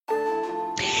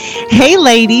Hey,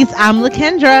 ladies, I'm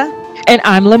Lakendra, And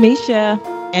I'm Lamisha.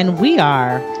 and we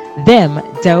are Them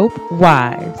Dope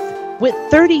Wives. with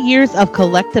 30 years of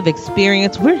collective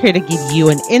experience. We're here to give you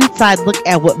an inside look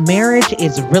at what marriage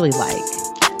is really like.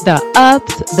 The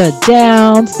ups, the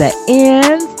downs, the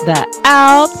ins, the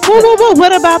outs.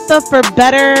 What about the for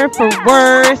better, for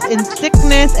worse, in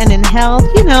sickness and in health?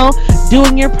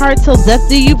 Doing your part till death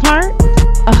do you part.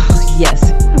 Oh,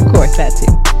 yes, of course, that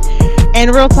too.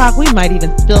 And real talk, we might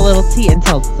even spill a little tea and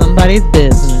tell somebody's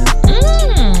business.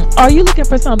 Are you looking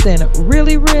for something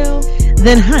really real?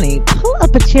 Then, honey, pull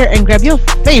up a chair and grab your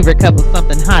favorite cup of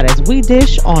something hot as we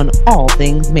dish on all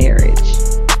things marriage. I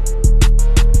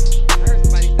heard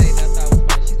somebody say that. I thought it was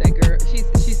funny. She said, "Girl,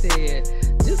 she said,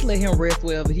 just let him rest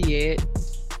wherever he at."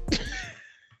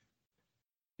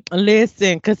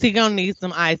 Listen, cause he gonna need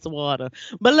some ice water.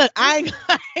 But look, I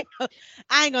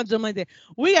ain't gonna do my thing.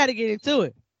 We got to get into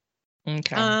it.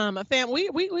 Okay. Fam,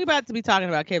 we about to be talking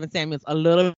about Kevin Samuels a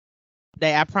little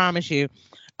today. I promise you.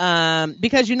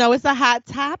 Because it's a hot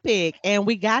topic, and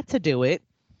we got to do it.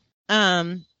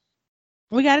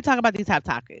 We got to talk about these hot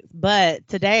topics. But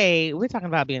today we're talking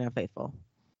about being unfaithful,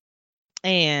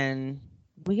 and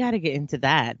we got to get into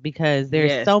that because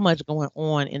there's so much going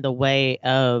on in the way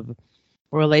of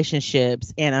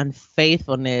relationships and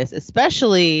unfaithfulness,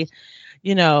 especially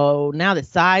now that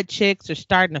side chicks are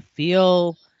starting to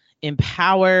feel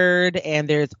empowered, and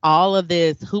there's all of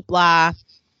this hoopla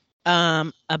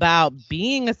about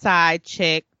being a side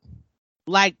chick.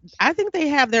 Like, I think they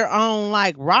have their own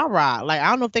like rah-rah. Like, I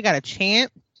don't know if they got a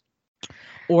chant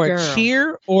or a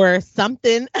cheer or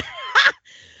something.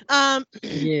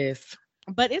 Yes.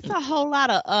 But it's a whole lot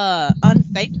of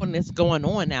unfaithfulness going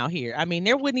on out here. I mean,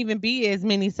 there wouldn't even be as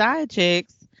many side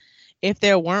chicks if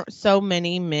there weren't so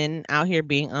many men out here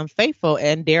being unfaithful,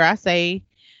 and dare I say,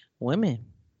 women.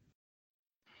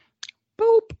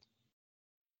 Boop.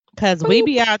 Because we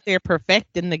be out there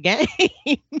perfecting the game.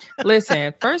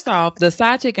 Listen, first off, the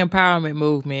side chick empowerment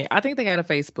movement, I think they got a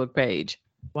Facebook page.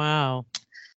 Wow.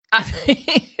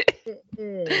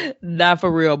 Not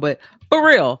for real, but for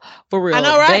real. I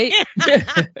know, right?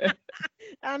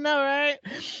 I know, right?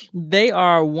 They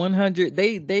are 100.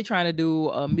 They trying to do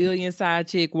a million side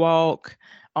chick walk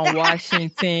on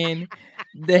Washington.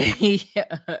 They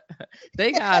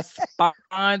got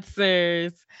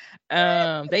sponsors.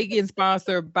 They getting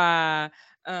sponsored by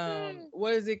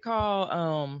what is it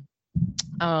called?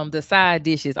 The side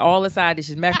dishes, all the side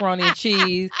dishes, macaroni and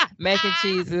cheese, mac and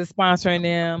cheese is sponsoring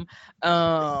them.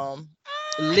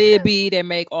 Libby, that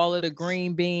make all of the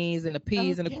green beans and the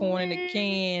peas and the corn in the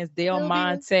cans. Del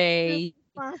Monte,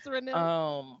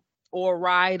 or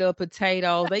Ryder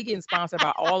potatoes. They getting sponsored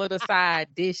by all of the side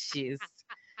dishes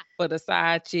for the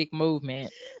side chick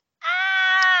movement.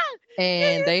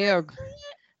 And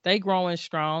they growing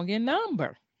strong in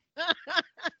number.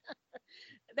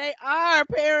 They are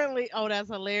apparently. Oh, that's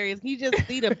hilarious. You just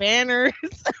see the banners.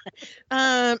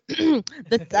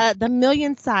 The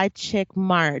Million Side Chick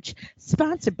March,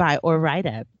 sponsored by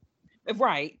Ore-Ida.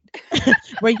 Right.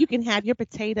 Where you can have your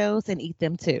potatoes and eat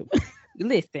them too.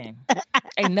 Listen,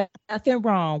 ain't nothing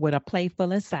wrong with a plate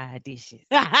full of side dishes.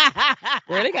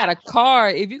 Well, they got a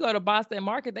card. If you go to Boston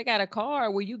Market, they got a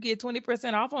card where you get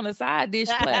 20% off on the side dish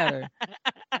platter.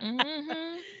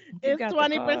 Mm-hmm. It's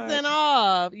 20%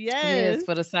 off. Yes,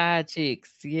 for the side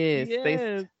chicks. Yes.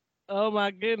 Yes. Oh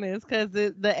my goodness, because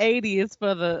the 80 is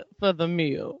for the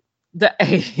meal. The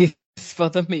 80 is for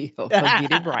the meal. So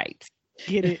get it right.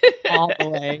 Get it all the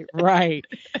way right.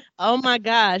 Oh my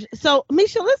gosh. So,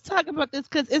 Misha, let's talk about this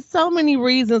because it's so many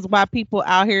reasons why people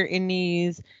out here in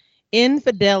these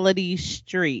infidelity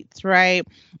streets, right?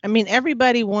 I mean,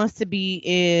 everybody wants to be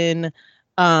in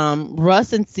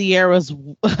Russ and Sierra's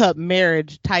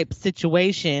marriage type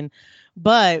situation,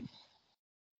 but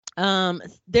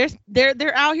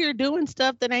they're out here doing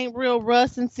stuff that ain't real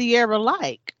Russ and Sierra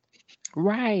like.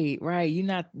 Right. You're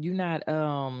not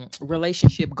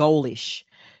relationship goalish.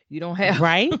 You don't have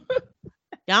right.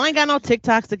 Y'all ain't got no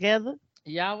TikToks together.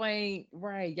 Y'all ain't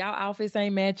right. Y'all outfits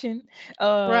ain't matching.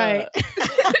 Right.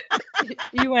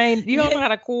 You don't know how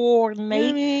to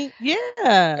coordinate.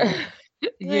 Yeah.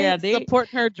 Yeah, they support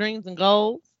her dreams and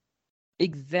goals.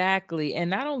 Exactly. And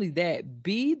not only that,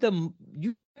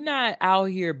 you're not out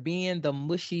here being the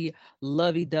mushy,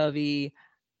 lovey-dovey,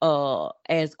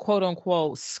 as quote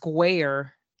unquote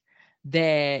square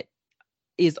that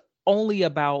is only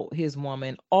about his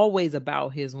woman, always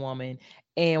about his woman,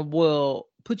 and will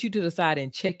put you to the side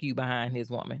and check you behind his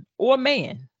woman or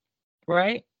man,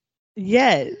 right?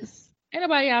 Yes. Ain't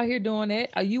nobody out here doing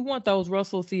that. You want those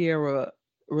Russell Sierra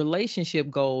relationship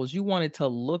goals. You want it to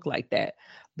look like that.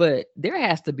 but there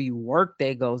has to be work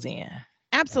that goes in.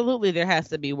 Absolutely, there has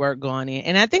to be work going in.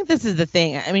 And I think this is the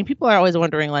thing. I mean, people are always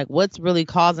wondering, like, what's really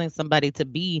causing somebody to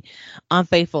be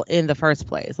unfaithful in the first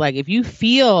place? Like, if you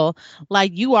feel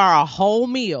like you are a whole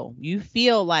meal, you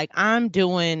feel like I'm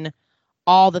doing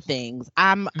all the things,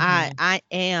 I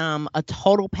am a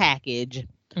total package.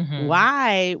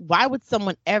 Why would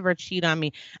someone ever cheat on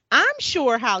me? I'm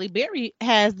sure Halle Berry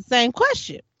has the same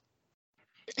question.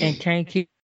 And can't keep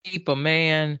a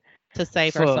man to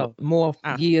save for herself more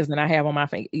years than I have on my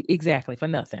face. Exactly, for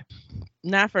nothing.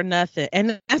 Not for nothing.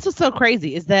 And that's what's so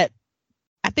crazy is that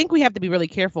I think we have to be really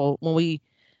careful when we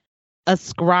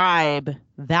ascribe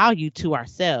value to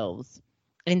ourselves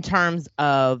in terms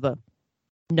of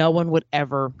no one would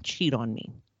ever cheat on me.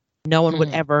 No one would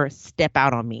ever step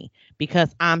out on me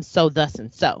because I'm so thus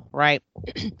and so, right?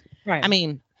 Right. I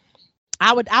mean,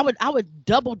 I would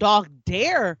double dog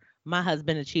dare my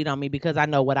husband to cheat on me because I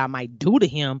know what I might do to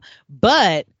him,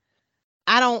 but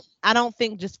I don't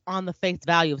think just on the face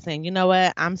value of saying, you know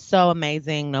what, I'm so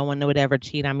amazing, no one would ever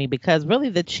cheat on me, because really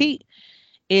the cheat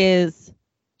is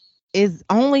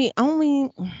only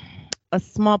a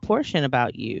small portion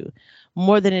about you,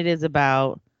 more than it is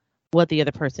about what the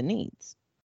other person needs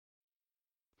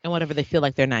and whatever they feel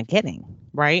like they're not getting,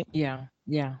 right? Yeah.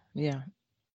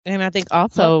 And I think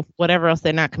also whatever else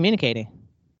they're not communicating.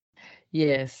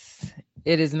 Yes,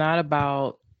 it is not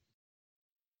about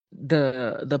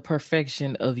the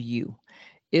perfection of you.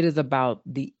 It is about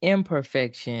the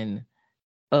imperfection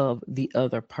of the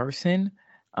other person.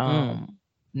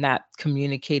 Not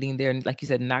communicating like you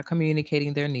said, not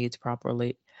communicating their needs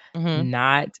properly,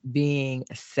 not being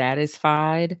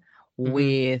satisfied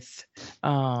with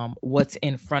what's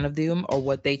in front of them or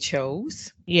what they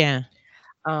chose. Yeah.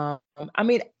 I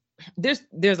mean, there's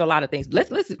a lot of things.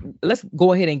 Let's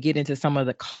go ahead and get into some of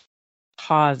the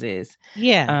causes.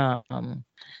 Yeah.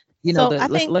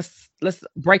 Let's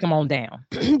break them on down.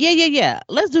 Yeah.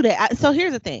 Let's do that. So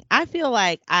here's the thing. I feel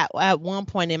like at one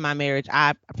point in my marriage,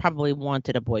 I probably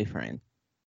wanted a boyfriend.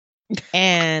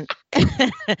 And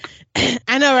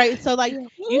I know, right? So like,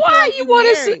 you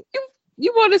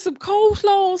wanted some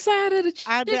coleslaw on side of the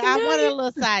chicken? I wanted a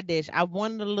little side dish. I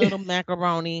wanted a little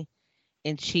macaroni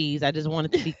and cheese. I just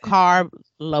wanted to be carb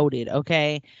loaded.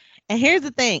 Okay. And here's the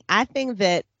thing. I think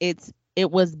that it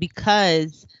was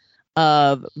because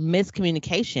of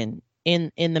miscommunication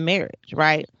in the marriage,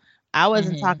 right? I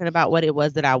wasn't talking about what it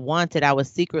was that I wanted. I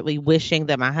was secretly wishing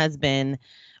that my husband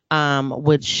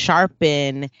would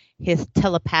sharpen his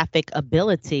telepathic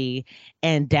ability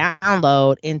and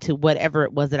download into whatever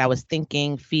it was that I was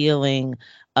thinking, feeling,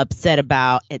 upset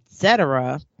about,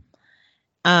 etc.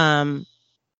 And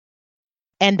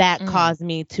that caused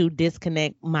me to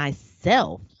disconnect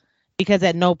myself, because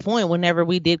at no point, whenever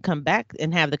we did come back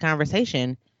and have the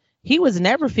conversation, he was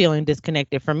never feeling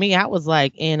disconnected from me. I was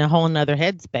like in a whole nother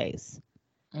headspace.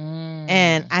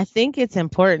 And I think it's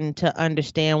important to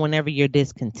understand whenever you're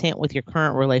discontent with your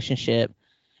current relationship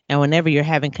and whenever you're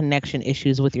having connection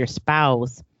issues with your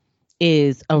spouse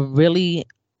is a really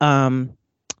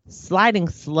sliding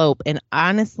slope. And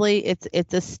honestly,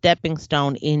 it's a stepping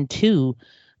stone into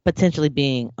potentially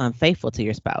being unfaithful to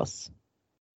your spouse.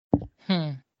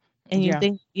 And you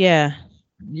think,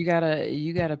 you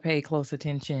gotta pay close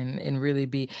attention and really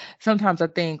be. Sometimes I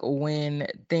think when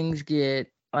things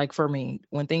get, like for me,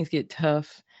 when things get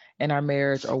tough in our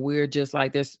marriage, or we're just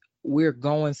like this, we're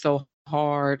going so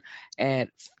hard at,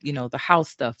 the house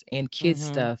stuff and kids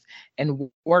stuff and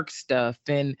work stuff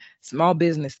and small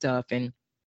business stuff and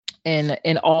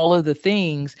all of the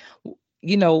things,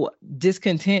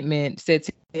 discontentment sets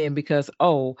in because,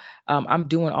 I'm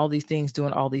doing all these things,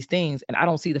 and I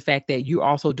don't see the fact that you're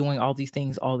also doing all these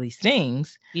things.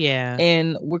 Yeah.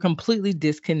 And we're completely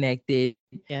disconnected.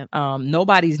 Yeah.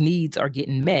 Nobody's needs are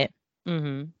getting met.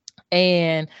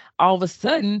 And all of a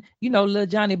sudden, little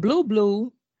Johnny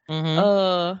Blue,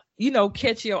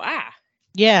 catch your eye.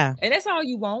 Yeah. And that's all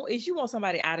you want, is you want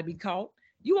somebody's eye to be caught.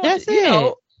 You want that's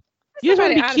it. You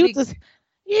want to be cute to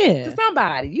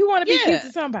somebody. You want to be cute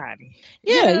to somebody.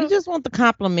 Yeah, you just want the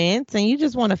compliments, and you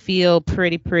just want to feel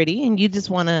pretty, and you just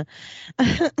want to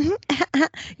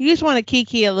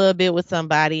kiki a little bit with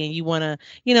somebody, and you want to,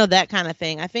 that kind of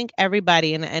thing. I think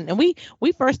everybody, and we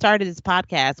first started this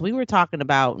podcast, we were talking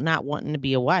about not wanting to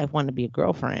be a wife, wanting to be a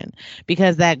girlfriend,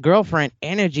 because that girlfriend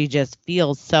energy just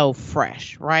feels so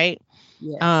fresh, right?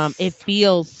 Yes. It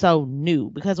feels so new,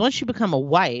 because once you become a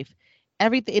wife,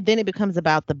 everything, then it becomes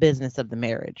about the business of the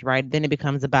marriage, right? Then it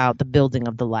becomes about the building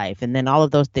of the life. And then all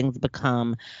of those things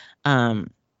become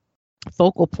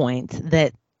focal points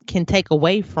that can take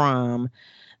away from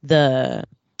the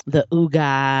the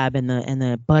ugab and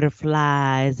the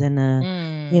butterflies and the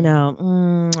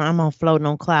I'm on floating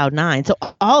on cloud nine. So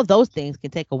all of those things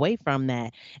can take away from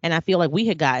that. And I feel like we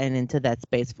had gotten into that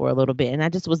space for a little bit, and I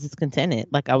just was discontented.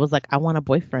 Like I was like, I want a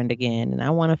boyfriend again, and I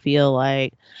want to feel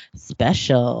like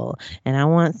special, and I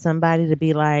want somebody to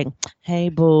be like, hey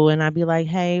boo, and I'd be like,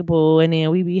 hey boo, and then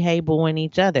we be hey booing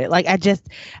each other. Like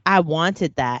I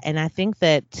wanted that, and I think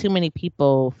that too many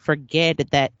people forget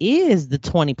that that is the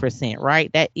 20%,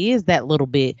 right? That is that little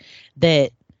bit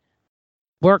that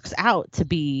works out to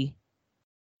be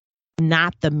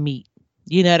not the meat.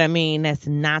 You know what I mean? That's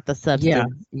not the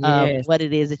substance of what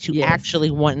it is that you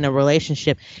actually want in a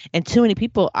relationship. And too many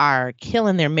people are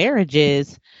killing their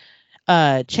marriages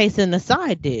chasing the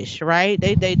side dish, right?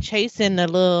 They chasing the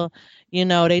little,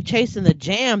 they chasing the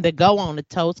jam that go on the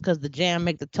toast because the jam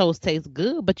make the toast taste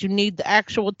good, but you need the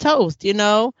actual toast,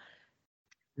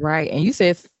 Right. And you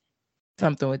said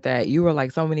something with that. You were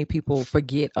like, so many people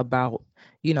forget about,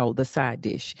 the side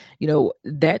dish.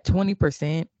 That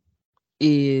 20%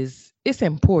 it's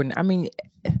important. I mean,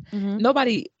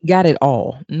 nobody got it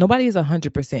all. Nobody is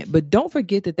 100%, but don't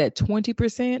forget that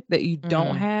 20% that you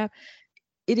don't have,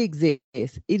 it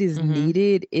exists. It is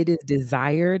needed. It is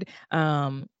desired.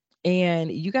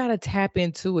 And you got to tap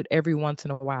into it every once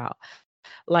in a while.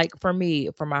 Like for me,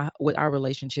 with our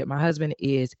relationship, my husband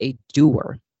is a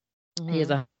doer. He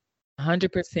is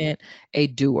 100% a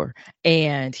doer,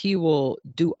 and he will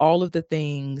do all of the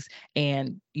things.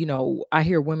 And I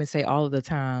hear women say all of the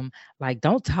time, like,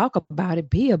 don't talk about it,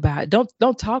 be about it.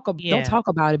 Don't talk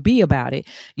about it, be about it,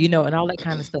 and all that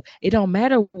kind of stuff. It don't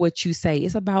matter what you say,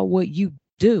 it's about what you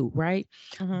do, right?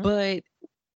 But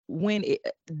when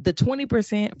the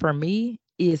 20% for me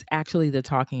is actually the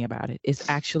talking about it. It's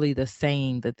actually the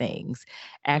saying the things,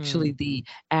 actually the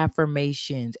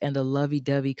affirmations and the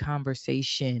lovey-dovey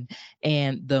conversation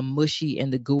and the mushy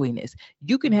and the gooiness.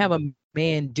 You can have a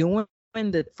man doing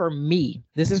for me,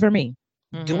 this is for me,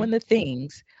 doing the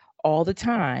things all the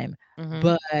time,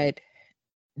 but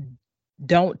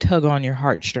don't tug on your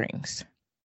heartstrings.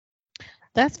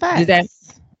 That's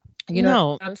facts. You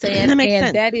know what I'm saying? That makes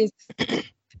sense. That is,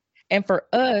 and for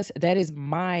us, that is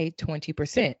my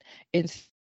 20%. And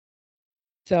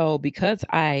so because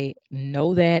I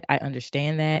know that, I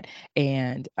understand that,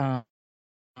 and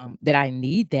that I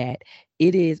need that,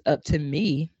 it is up to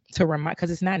me to remind,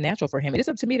 because it's not natural for him. It is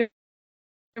up to me to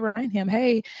remind him,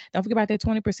 hey, don't forget about that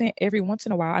 20% every once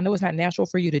in a while. I know it's not natural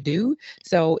for you to do.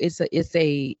 So it's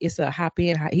a hop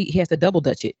in. He has to double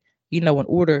dutch it, in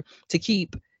order to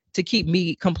keep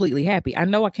me completely happy. I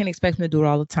know I can't expect him to do it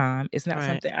all the time. It's not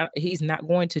something he's not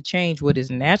going to change what is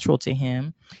natural to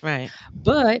him. Right.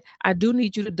 But I do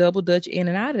need you to double dutch in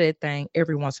and out of that thing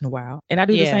every once in a while. And I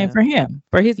do the same for him,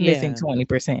 for his missing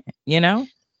 20%,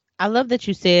 I love that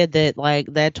you said that, like,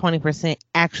 that 20%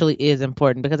 actually is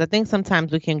important, because I think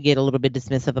sometimes we can get a little bit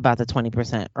dismissive about the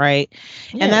 20%, right?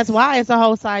 Yes. And that's why it's a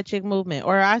whole side chick movement,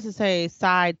 or I should say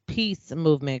side piece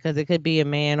movement, because it could be a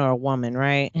man or a woman,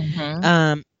 right?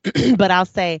 But I'll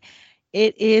say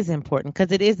it is important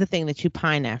because it is the thing that you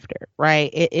pine after,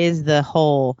 right? It is the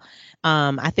whole,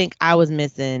 I think I was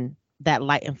missing that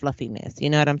light and fluffiness, you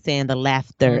know what I'm saying? The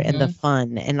laughter and the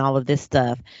fun and all of this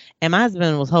stuff. And my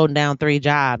husband was holding down 3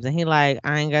 jobs, and he like,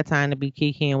 I ain't got time to be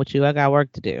kikiing with you. I got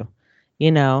work to do,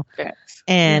 Yes.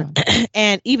 And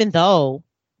and even though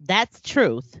that's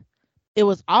truth, it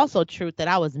was also truth that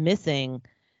I was missing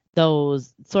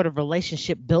those sort of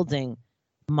relationship building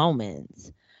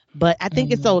moments. But I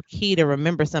think it's so key to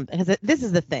remember something, because this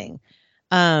is the thing.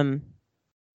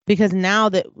 Because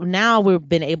now we've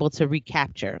been able to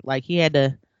recapture, like he had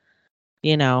to,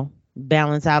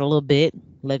 balance out a little bit,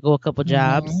 let go a couple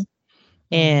jobs.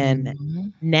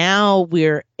 And now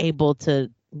we're able to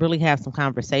really have some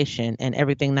conversation and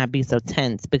everything not be so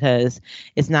tense, because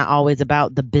it's not always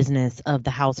about the business of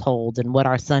the household and what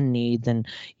our son needs and,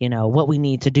 what we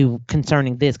need to do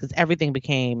concerning this, because everything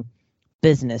became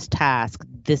business task,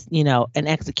 this, an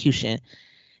execution.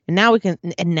 And now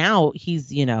now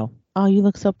he's, oh, you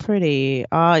look so pretty.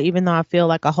 Even though I feel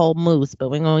like a whole moose, but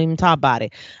we ain't gonna even talk about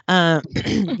it. I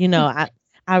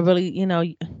really,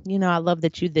 I love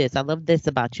that you this. I love this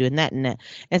about you and that and that.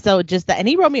 And so just that. And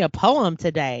he wrote me a poem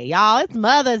today, y'all. It's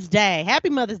Mother's Day. Happy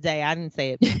Mother's Day. I didn't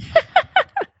say it.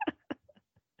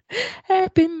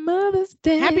 Happy Mother's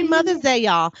Day. Happy Mother's Day,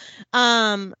 y'all.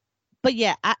 But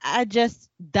yeah, I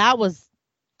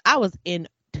was in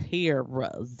tears.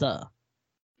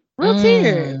 Real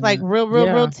tears, like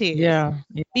real tears. Yeah.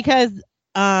 Because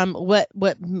what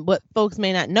folks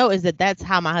may not know is that's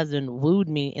how my husband wooed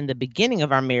me in the beginning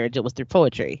of our marriage. It was through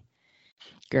poetry.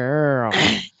 Girl.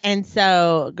 And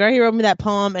so, girl, he wrote me that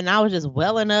poem, and I was just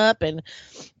welling up and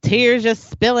tears just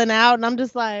spilling out. And I'm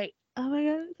just like, oh my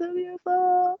God, it's so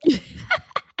beautiful.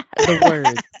 The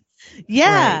word.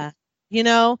 Yeah. Right. You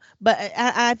know, but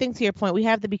I think to your point, we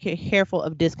have to be careful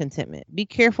of discontentment. Be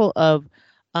careful of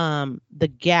the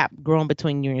gap growing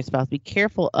between you and your spouse. Be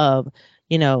careful of,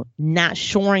 not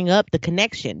shoring up the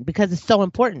connection because it's so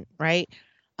important, right?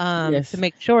 To Yes.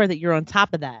 make sure that you're on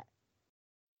top of that.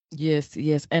 Yes,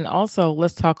 yes. And also,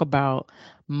 let's talk about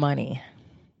money.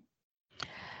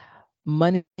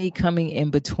 Money coming in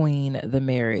between the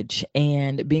marriage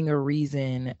and being a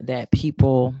reason that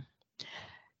people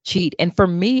cheat. And for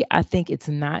me, I think it's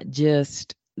not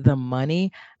just the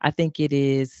money, I think it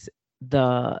is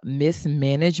the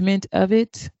mismanagement of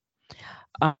it,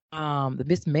 the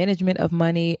mismanagement of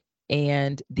money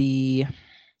and the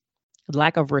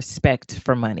lack of respect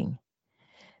for money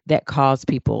that cause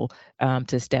people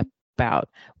to step out.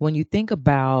 When you think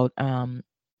about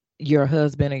your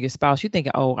husband or your spouse, you're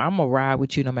thinking, "Oh, I'm gonna ride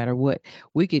with you no matter what.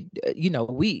 We could,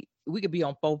 we could be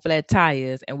on four flat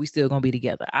tires and we still gonna be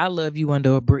together. I love you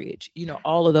under a bridge."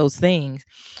 All of those things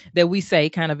that we say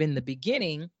kind of in the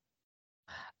beginning.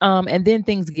 And then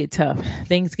things get tough.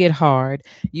 Things get hard.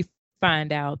 You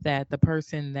find out that the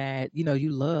person that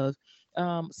you love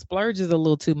splurges a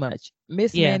little too much,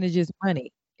 Yeah. mismanages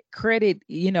money, credit,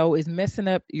 is messing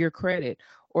up your credit,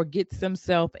 or gets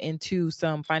themselves into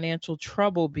some financial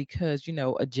trouble because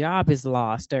a job is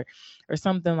lost or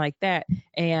something like that,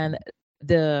 and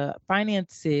the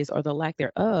finances or the lack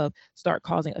thereof start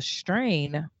causing a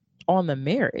strain on the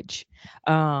marriage,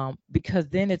 because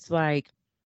then it's like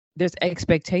there's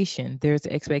expectation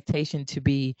to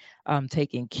be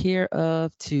taken care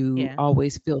of, to Yeah.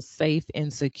 always feel safe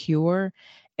and secure.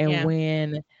 And Yeah.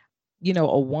 when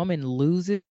a woman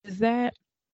loses that,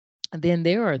 then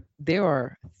there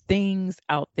are things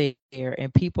out there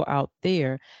and people out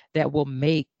there that will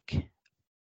make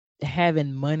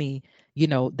having money,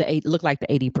 look like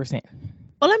the 80%.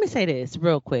 Well, let me say this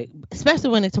real quick, especially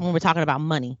when we're talking about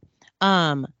money.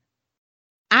 Um,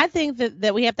 I think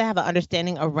that we have to have an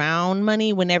understanding around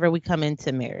money whenever we come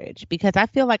into marriage, because I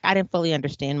feel like I didn't fully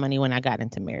understand money when I got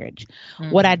into marriage.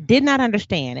 What I Mm, did not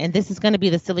understand, and this is going to be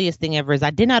the silliest thing ever, is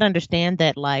I did not understand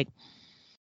that, like,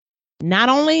 not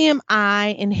only am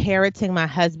I inheriting my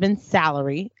husband's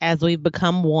salary as we've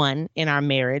become one in our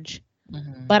marriage,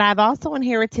 mhm, but I've also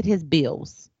inherited his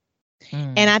bills.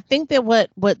 And mm, I think that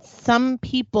what some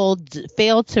people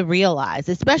fail to realize,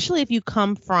 especially if you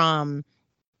come from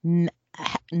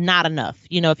not enough.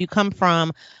 If you come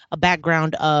from a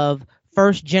background of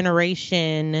first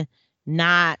generation,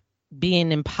 not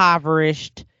being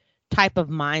impoverished type of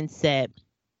mindset,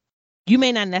 you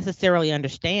may not necessarily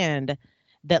understand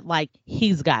that, like,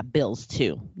 he's got bills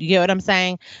too. You get what I'm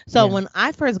saying? So yeah. when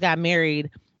I first got married,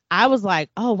 I was like,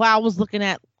 oh wow, I was looking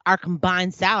at our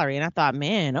combined salary and I thought,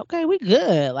 man, okay, we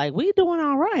good. Like, we doing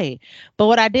all right. But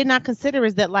what I did not consider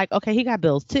is that, like, okay, he got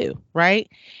bills too, right?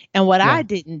 And what I Yeah.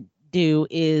 didn't do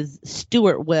is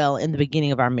steward well in the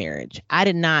beginning of our marriage. I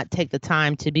did not take the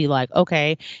time to be like,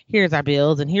 okay, here's our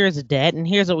bills and here's the debt and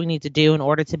here's what we need to do in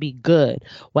order to be good.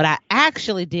 What I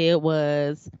actually did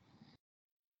was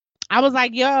I was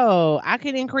like, yo, I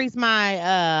can increase my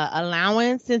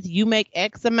allowance since you make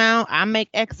X amount, I make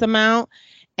X amount,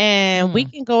 and we Mm,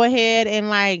 can go ahead and,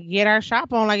 like, get our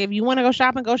shop on. Like, if you want to go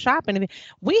shopping, go shopping.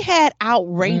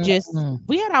 mm,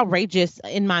 We had outrageous,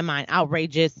 in my mind,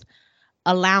 outrageous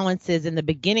allowances in the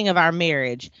beginning of our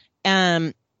marriage.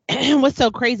 Um, what's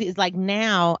so crazy is, like,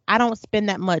 now I don't spend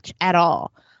that much at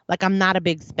all. Like, I'm not a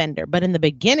big spender, but in the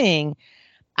beginning,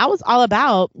 I was all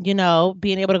about,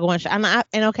 being able to go and shop.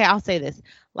 And okay, I'll say this.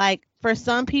 Like, for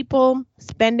some people,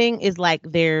 spending is like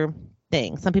their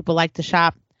thing. Some people like to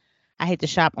shop. I hate to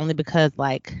shop only because,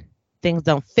 like, things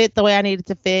don't fit the way I need it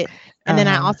to fit. And then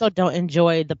I uh-huh. also don't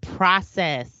enjoy the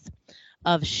process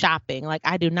of shopping. Like,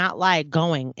 I do not like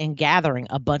going and gathering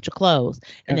a bunch of clothes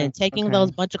and then taking Okay.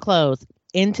 those bunch of clothes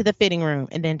into the fitting room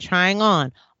and then trying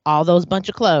on all those bunch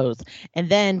of clothes and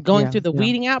then going Yeah. through the Yeah.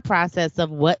 weeding out process of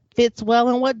what fits well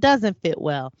and what doesn't fit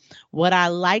well, what I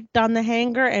liked on the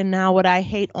hanger and now what I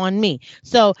hate on me.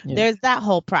 So Yes. there's that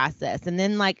whole process. And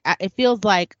then, like, it feels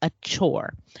like a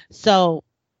chore. So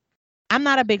I'm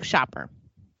not a big shopper.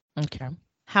 Okay.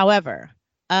 However,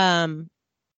 um,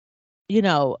 you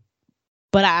know,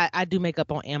 but I do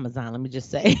makeup on Amazon. Let me just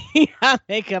say, I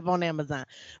make up on Amazon.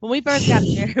 When we first got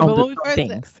married, On but the when we some first,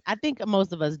 things. I think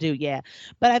most of us do, yeah.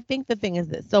 But I think the thing is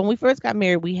this: so when we first got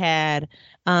married, we had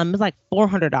it was like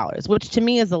 $400, which to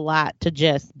me is a lot to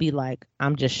just be like,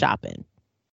 I'm just shopping.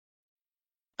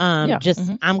 Yeah.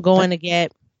 Just Hmm. I'm going to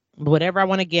get Whatever I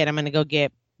want to get, I'm going to go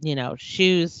get,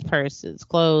 shoes, purses,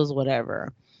 clothes,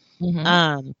 whatever. Mm-hmm.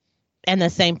 And the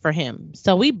same for him.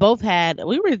 So we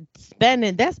were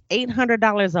spending, that's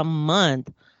 $800 a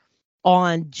month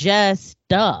on just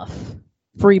stuff.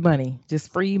 Free money,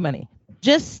 just free money.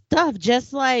 Just stuff,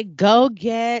 just like go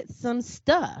get some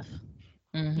stuff,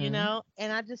 Mm-hmm.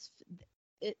 and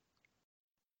it,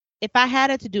 if I had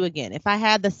it to do again, if I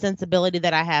had the sensibility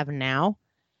that I have now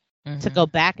to go Mm-hmm.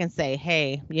 back and say,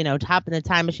 hey, hop in the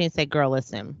time machine, say, girl,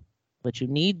 listen, what you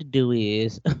need to do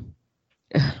is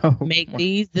Oh, make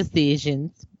these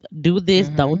decisions, do this,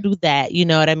 don't mm-hmm. do that. You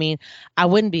know what I mean? I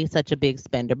wouldn't be such a big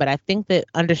spender, but I think that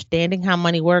understanding how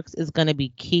money works is going to be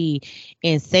key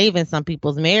in saving some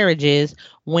people's marriages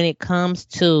when it comes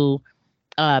to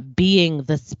being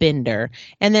the spender.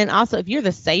 And then also, if you're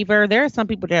the saver, there are some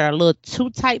people that are a little too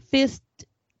tight fisted,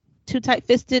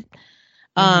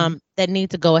 Mm-hmm. that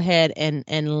need to go ahead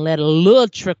and let a little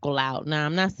trickle out. Now,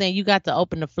 I'm not saying you got to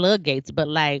open the floodgates, but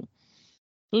like,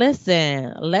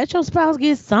 listen, let your spouse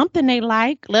get something they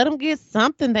like. Let them get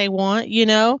something they want,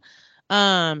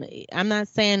 I'm not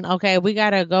saying, okay, we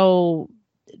got to go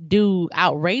do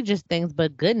outrageous things,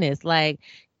 but goodness, like,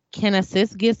 can a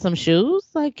sis get some shoes?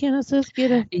 Like, can a sis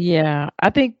get a. Yeah, I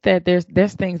think that there's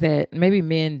things that maybe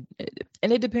men,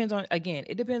 and it depends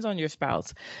on your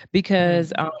spouse,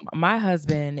 because Mm, my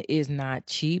husband is not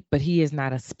cheap, but he is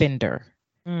not a spender.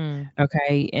 mm,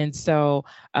 Okay, and so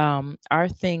our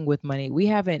thing with money, we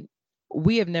have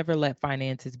never let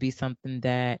finances be something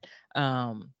that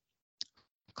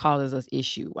causes us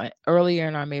issue. Like earlier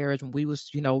in our marriage, when we was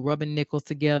rubbing nickels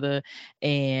together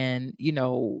and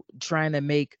trying to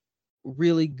make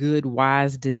really good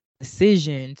wise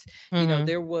decisions, mm-hmm,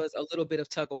 there was a little bit of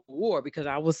tug of war because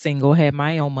I was single, had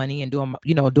my own money and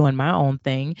doing my own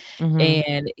thing, mm-hmm,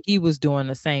 and he was doing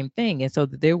the same thing, and so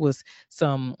there was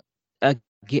some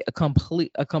get a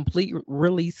complete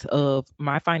release of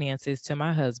my finances to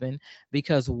my husband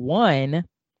because one,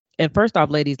 and first off,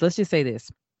 ladies, let's just say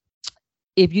this: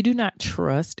 if you do not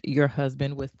trust your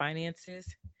husband with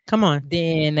finances, come on.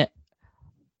 then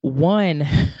one,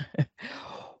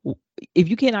 if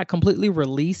you cannot completely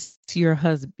release your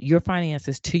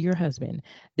finances to your husband,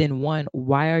 then one,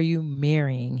 why are you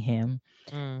marrying him?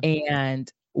 Mm,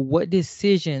 And what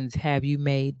decisions have you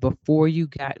made before you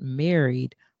got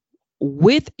married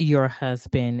with your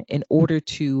husband in order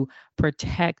to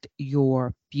protect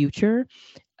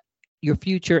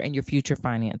and your future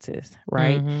finances,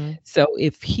 right? mm-hmm, So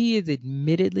if he is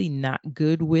admittedly not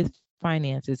good with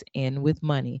finances and with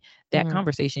money, that mm-hmm,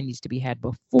 conversation needs to be had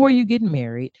before you get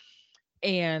married.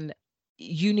 And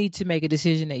you need to make a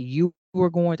decision that you are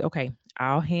going to, okay,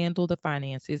 I'll handle the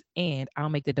finances and I'll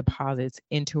make the deposits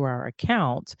into our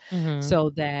account mm-hmm, so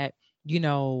that, you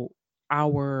know,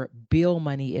 our bill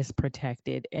money is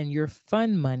protected and your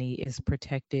fund money is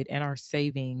protected and our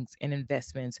savings and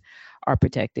investments are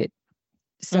protected.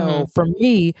 So mm-hmm, for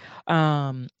me,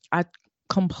 I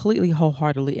completely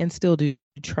wholeheartedly and still do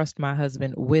trust my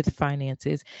husband with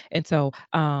finances. And so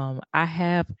I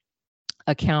have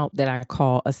account that I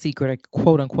call a secret, a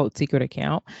quote unquote secret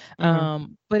account. mm-hmm,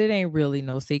 But it ain't really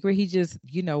no secret. He just,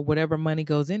 whatever money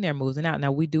goes in there moves it out.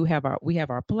 Now we have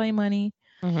our play money,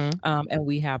 mm-hmm. and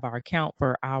we have our account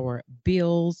for our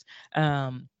bills.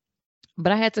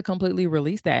 But I had to completely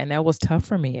release that. And that was tough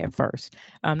for me at first.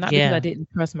 Not because I Yeah. didn't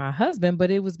trust my husband,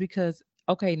 but it was because,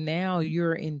 okay, now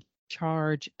you're in charge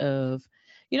of,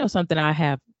 something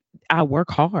I work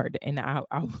hard and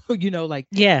like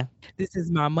Yeah. this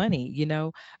is my money,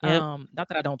 Yep. not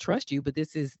that I don't trust you, but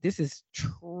this is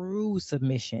true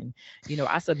submission.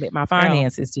 I submit my Girl,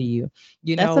 finances to you,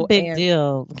 that's a big and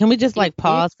deal. Can we just it like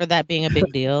is. pause for that being a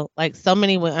big deal? Like so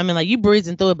many, I mean, like you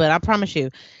breezing through it, but I promise you,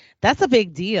 that's a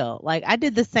big deal. Like I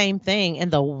did the same thing,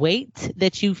 and the weight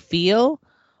that you feel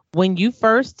when you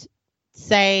first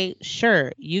say,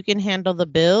 "Sure, you can handle the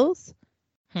bills,"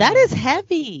 that is Hmm.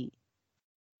 heavy.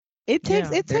 It takes,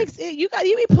 Yeah, it there. takes, you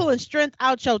be pulling strength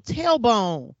out your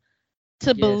tailbone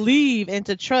to Yes. believe and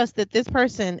to trust that this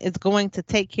person is going to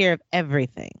take care of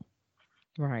everything.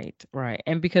 Right, right.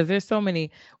 And because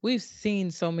we've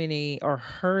seen so many or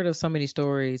heard of so many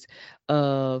stories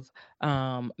of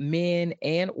men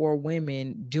and or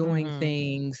women doing Mhm.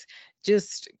 things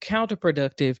just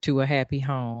counterproductive to a happy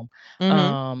home.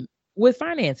 Mhm. Um with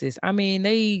finances. I mean,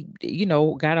 they,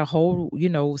 got a whole,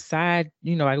 side,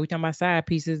 like we talking about side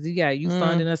pieces. You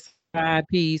Mm. funding a side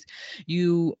piece,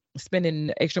 you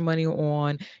spending extra money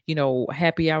on,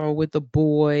 happy hour with the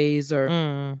boys or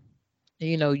Mm.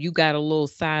 you got a little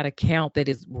side account that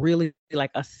is really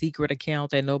like a secret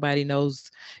account that nobody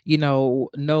knows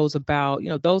about,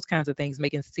 those kinds of things,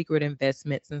 making secret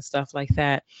investments and stuff like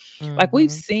that. Like,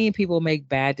 we've Mhm. seen people make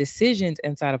bad decisions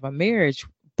inside of a marriage,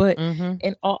 but Mhm.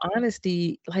 in all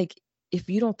honesty, like, if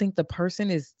you don't think the person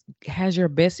is has your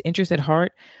best interest at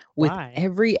heart with Why?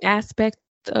 every aspect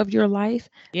of your life,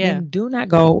 then Yeah. do not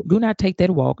take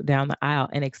that walk down the aisle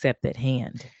and accept that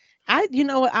hand. You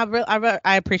know what,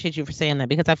 I appreciate you for saying that,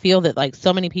 because I feel that like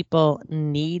so many people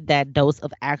need that dose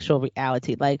of actual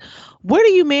reality. Like, what are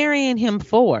you marrying him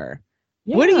for?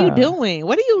 What are you Yeah. doing?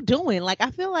 What are you doing? Like,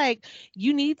 I feel like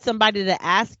you need somebody to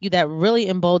ask you that really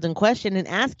emboldened question and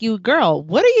ask you, girl,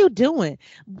 what are you doing?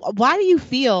 Why do you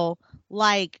feel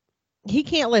like he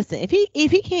can't listen? If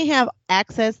he can't have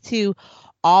access to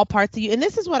all parts of you, and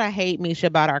this is what I hate, Misha,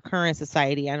 about our current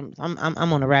society. I'm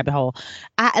on a rabbit hole.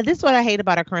 This is what I hate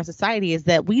about our current society, is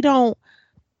that we don't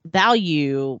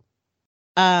value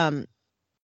um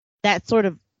that sort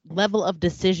of level of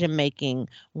decision making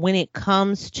when it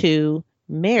comes to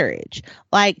marriage.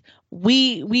 Like,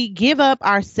 we give up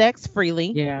our sex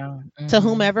freely Yeah. to Mhm.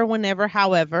 whomever, whenever,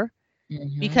 however,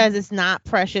 because Mhm. it's not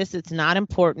precious, it's not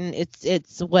important,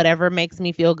 it's whatever makes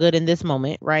me feel good in this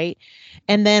moment, right?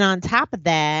 And then on top of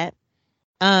that,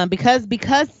 because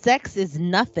sex is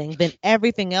nothing, then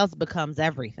everything else becomes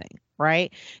everything,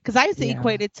 right? Because I used to Yeah.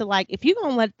 equate it to, like, if you're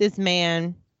gonna let this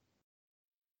man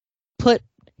put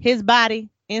his body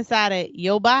inside of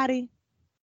your body,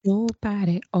 Your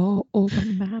body all over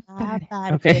my my body.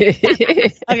 body, yeah.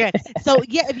 Okay. Okay, so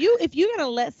yeah, if you're gonna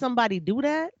let somebody do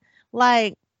that,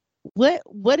 like,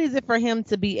 what is it for him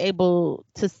to be able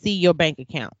to see your bank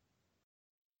account?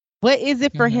 What is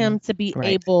it for Mhm. him to be Right.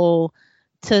 able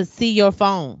to see your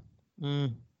phone?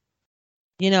 Mm.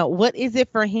 What is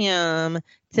it for him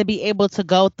to be able to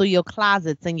go through your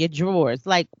closets and your drawers?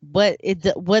 Like, what is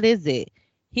it?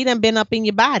 He done been up in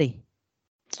your body.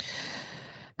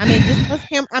 I mean, just what's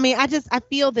him. I mean, I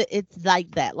feel that it's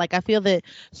like that. Like, I feel that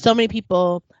so many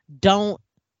people don't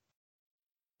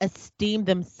esteem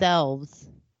themselves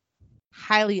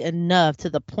highly enough to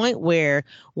the point where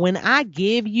when I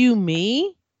give you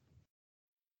me,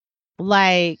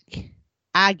 like,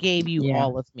 I gave you Yeah.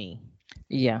 all of me.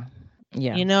 Yeah.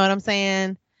 Yeah. You know what I'm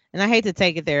saying? And I hate to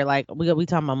take it there, like, we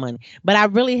talking about money, but I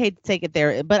really hate to take it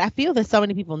there. But I feel that so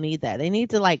many people need that. They need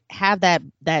to, like, have that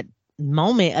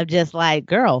moment of just like,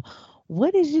 girl,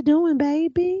 what is you doing,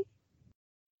 baby?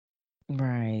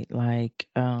 Right. Like,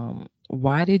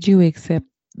 why did you accept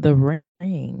the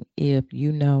ring if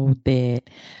you know that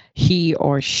he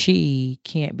or she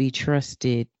can't be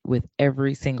trusted with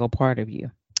every single part of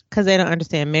you? Because they don't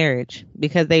understand marriage,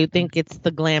 because they think it's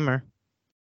the glamour.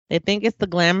 They think it's the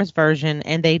glamorous version,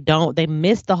 and they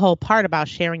miss the whole part about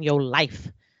sharing your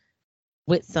life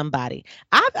with somebody.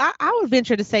 I would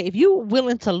venture to say, if you're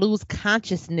willing to lose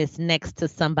consciousness next to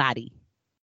somebody,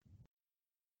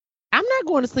 I'm not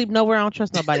going to sleep nowhere. I don't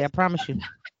trust nobody. I promise you.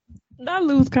 Not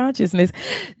lose consciousness.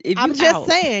 If I'm you just out,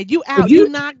 saying, you if out, you you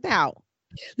knocked out.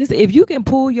 listen, if you can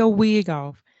pull your wig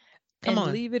off Come and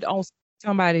on. leave it on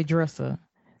somebody's dresser,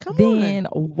 Come then on.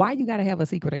 why you gotta have a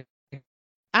secret account?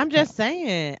 I'm just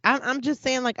saying. I'm just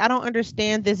saying, like, I don't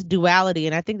understand this duality,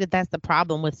 and I think that that's the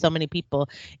problem with so many people.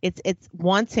 It's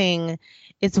wanting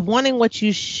what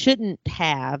you shouldn't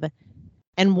have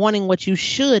and wanting what you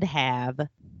should have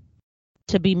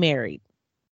to be married,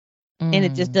 and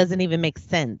it just Mm, doesn't even make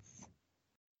sense.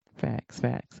 facts,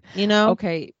 facts. You know?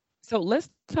 Okay, so let's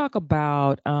talk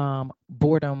about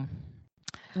boredom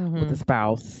with a Mhm.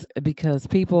 spouse, because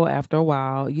people after a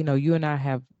while, you and I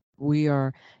have we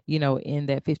are, in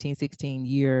that 15, 16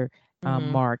 year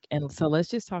Mhm. mark. And so let's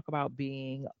just talk about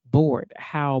being bored,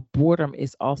 how boredom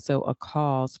is also a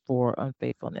cause for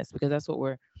unfaithfulness, because that's what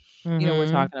we're Mhm.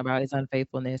 talking about is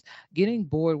unfaithfulness. Getting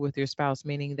bored with your spouse,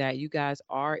 meaning that you guys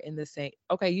are in the same,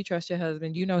 okay, you trust your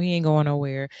husband, he ain't going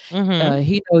nowhere. Mhm.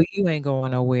 He know you ain't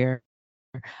going nowhere.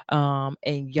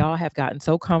 And y'all have gotten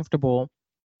so comfortable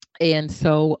and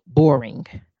so boring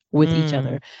with each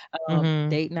other. Mm. Mhm.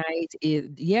 Date night is,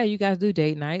 yeah, you guys do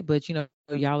date night, but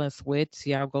y'all in sweats,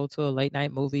 y'all go to a late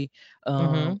night movie,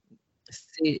 um, Mhm.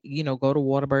 go to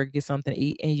Waterburg, get something to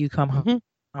eat, and you come home.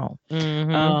 Mhm.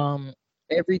 Mhm.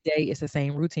 Every day it's the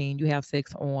same routine. You have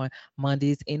sex on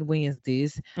Mondays and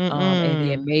Wednesdays, and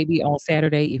then Mm. maybe on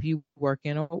Saturday if you work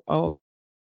in a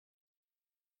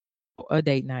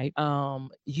date night.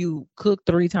 You cook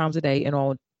 3 times a day, and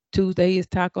on Tuesday is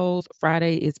tacos,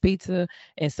 Friday is pizza,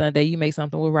 and Sunday you make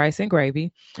something with rice and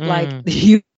gravy. Like Mm.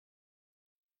 you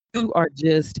are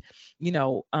just, you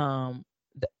know,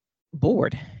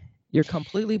 bored. You're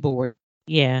completely bored.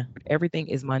 Everything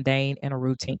is mundane and a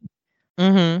routine.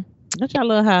 Don't y'all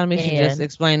love how Misha just and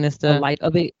explained this a stuff? light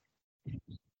of it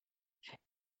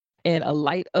and a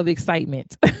light of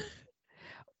excitement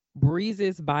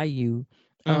breezes by you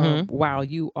Mm-hmm. while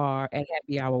you are at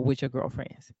happy hour with your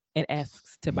girlfriends and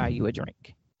asks to buy you a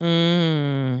drink.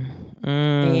 Mm.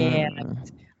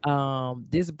 And Mm.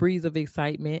 this breeze of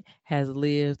excitement has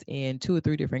lived in 2 or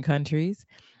 3 different countries,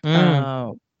 Mm.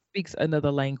 uh, speaks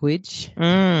another language,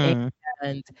 Mm.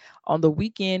 and on the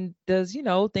weekend does,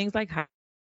 things like hiking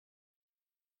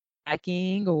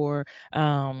or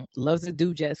loves to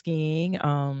do jet skiing,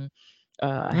 has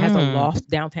a Mm. loft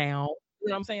downtown. You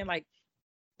know what I'm saying? Like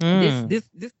Mm. this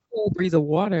cool breeze of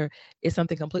water is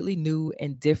something completely new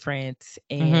and different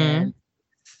Mm-hmm. and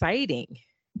exciting.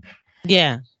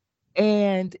 Yeah.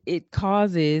 And it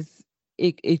causes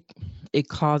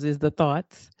the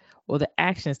thoughts or the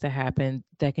actions to happen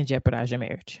that can jeopardize your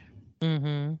marriage.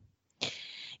 Mm-hmm.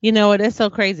 You know, it is so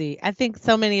crazy. I think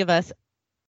so many of us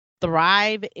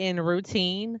thrive in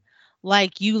routine.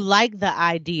 Like you like the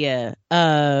idea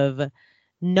of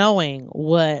knowing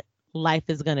what life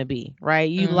is going to be, right?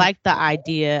 You Mhm. like the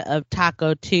idea of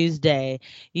Taco Tuesday.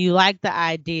 You like the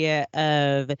idea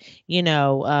of,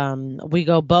 we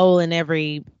go bowling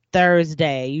every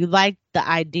Thursday. You like the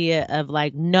idea of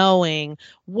like knowing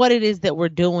what it is that we're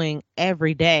doing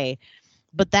every day,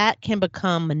 but that can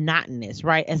become monotonous,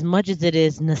 right? As much as it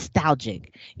is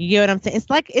nostalgic. You get what I'm saying? It's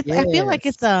like I feel like Yes.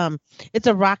 it's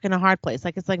a rock and a hard place.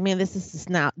 Like it's like, man, this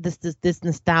now this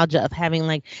nostalgia of having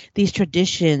like these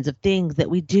traditions of things that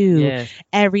we do Yes.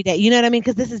 every day. You know what I mean?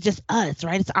 Because this is just us,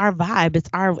 right? It's our vibe, it's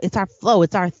our flow,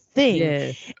 it's our thing.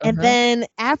 Yes. And Uh-huh. then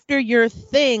after your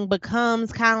thing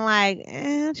becomes kind of like,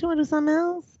 don't you want to do something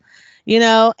else?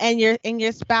 And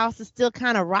your spouse is still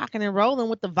kind of rocking and rolling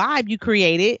with the vibe you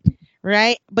created,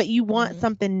 right? But you want Mhm.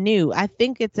 something new. I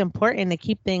think it's important to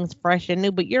keep things fresh and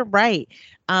new, but you're right.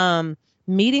 Um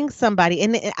Meeting somebody,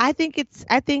 and I think it's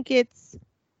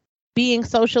being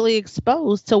socially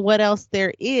exposed to what else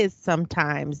there is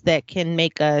sometimes that can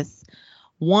make us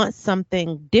want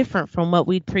something different from what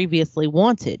we'd previously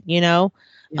wanted, you know?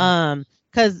 Yeah. Um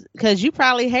cuz you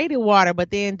probably hated water, but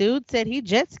then dude said he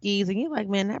jet skis and you're like,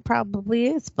 "Man, that probably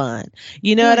is fun."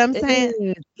 You know what Yes, I'm it saying?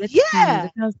 is. Jet skis. Yeah.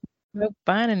 It sounds so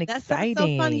fun and That sounds so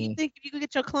funny. You exciting. think if you could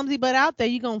get your clumsy butt out there,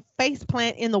 you're gonna face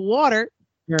plant in the water,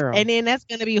 Girl. and then that's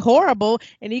gonna be horrible.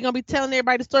 And you're gonna be telling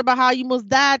everybody the story about how you almost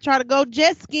died trying to go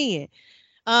jet skiing.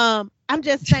 I'm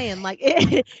just saying, like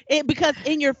it because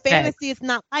in your fantasy Facts. it's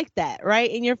not like that, right?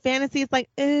 In your fantasy it's like,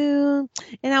 ooh,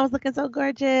 and I was looking so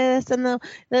gorgeous, and the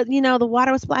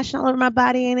water was splashing all over my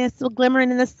body, and it's so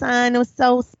glimmering in the sun. It was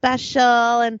so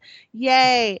special, and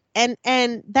yay,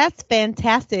 and that's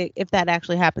fantastic if that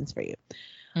actually happens for you.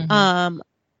 Mhm. Um,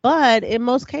 but in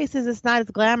most cases, it's not as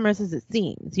glamorous as it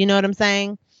seems. You know what I'm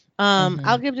saying? I'll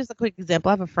Mhm. give just a quick example.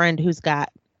 I have a friend who's got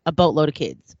a boatload of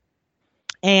kids,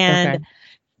 and Okay.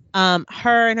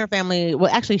 her and her family,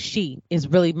 well, actually, she is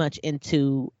really much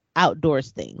into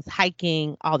outdoors things,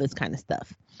 hiking, all this kind of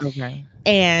stuff. Okay.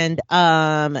 And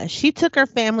she took her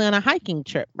family on a hiking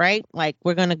trip, right? Like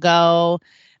we're gonna go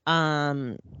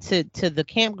to the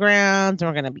campgrounds, and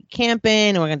we're gonna be camping,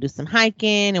 and we're gonna do some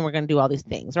hiking, and we're gonna do all these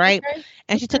things, right? Okay.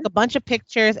 And she took Okay. a bunch of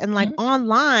pictures, and like Mhm.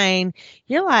 online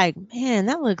you're like, man,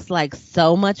 that looks like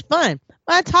so much fun.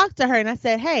 But I talked to her and I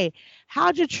said, hey,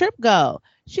 how'd your trip go?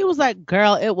 She was like,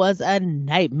 girl, it was a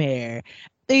nightmare.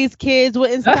 These kids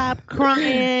wouldn't stop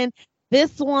crying.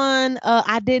 This one,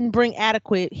 I didn't bring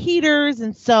adequate heaters,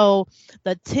 and so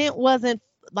the tent wasn't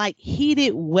like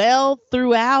heated well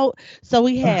throughout. So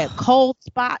we had Ugh. cold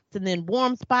spots and then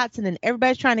warm spots, and then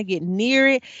everybody's trying to get near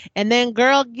it. And then,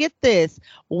 girl, get this: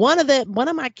 one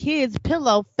of my kids'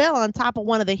 pillow fell on top of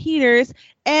one of the heaters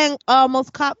and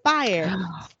almost caught fire.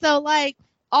 So like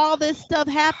all this stuff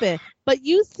happened, but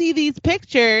you see these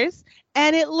pictures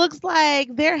and it looks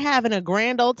like they're having a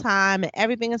grand old time and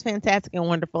everything is fantastic and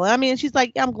wonderful. I mean, she's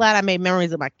like, I'm glad I made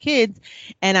memories of my kids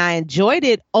and I enjoyed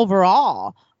it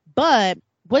overall. But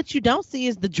what you don't see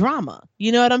is the drama.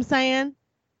 You know what I'm saying?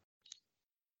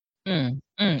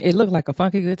 It looked like a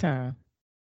funky good time.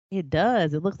 It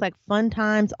does. It looks like fun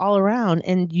times all around.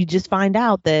 And you just find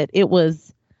out that it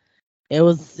was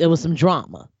some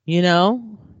drama, you know?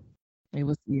 It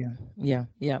was, yeah, yeah,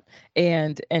 yeah.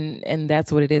 And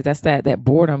that's what it is. That's that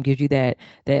boredom gives you that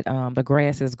the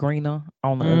grass is greener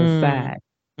on the other Mm. side.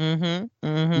 Mm-hmm.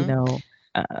 You Mm-hmm. know,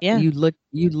 Yeah. you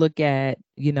look at,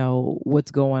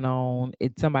 what's going on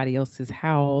at somebody else's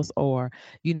house, or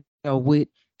with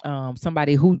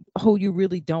somebody who you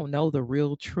really don't know the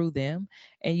real true them,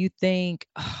 and you think,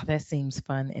 oh, that seems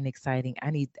fun and exciting.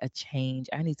 I need a change.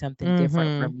 I need something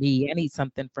different for Mm-hmm. me. I need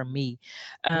something for me.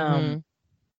 Um Mm-hmm.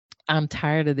 I'm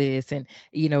tired of this. And,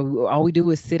 all we do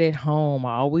is sit at home.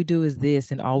 All we do is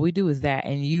this and all we do is that.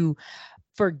 And you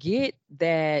forget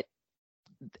that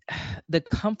the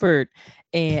comfort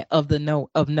and of the know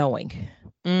of knowing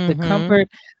the Mm-hmm. comfort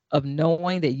of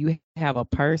knowing that you have a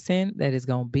person that is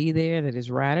going to be there, that is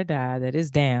ride or die, that is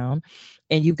down,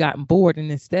 and you've gotten bored.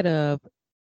 And instead of,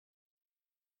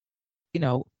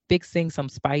 fixing some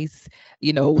spice,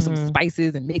 some Mm-hmm.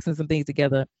 spices and mixing some things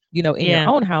together, in your Yeah.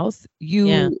 own house,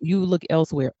 Yeah. you look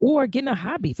elsewhere or getting a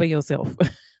hobby for yourself.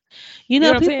 You You know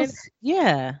know, what I'm saying?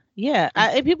 yeah, yeah.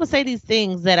 And people say these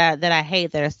things that I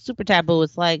hate that are super taboo.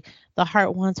 It's like the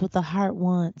heart wants what the heart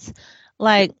wants.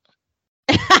 Like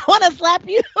I want to slap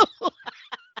you.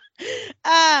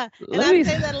 And Let I me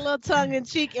say that a little tongue in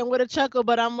cheek and with a chuckle,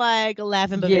 but I'm like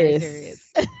laughing but very serious.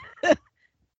 yes.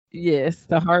 Yes,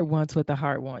 the heart wants what the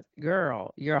heart wants.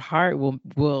 Girl, your heart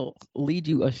will lead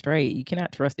you astray. You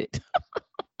cannot trust it.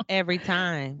 Every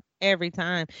time. Every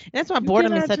time. And that's why You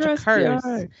boredom is cannot such a trust your curse.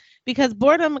 heart. Because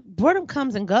boredom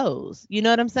comes and goes. You know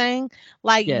what I'm saying?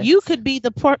 Like you Yes. could be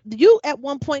you at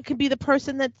one point could be the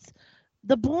person that's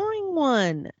the boring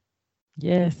one.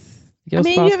 Yes. I Your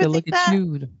mean, you spouse ever can think look at that?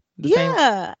 you the same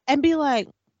Yeah, and be like,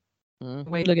 way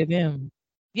hmm you look at them.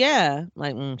 yeah,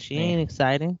 like she Man, ain't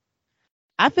exciting.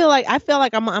 I feel like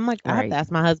I'm like I have to right.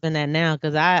 ask my husband that now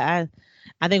because I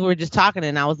think we were just talking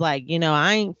and I was like,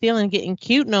 I ain't feeling getting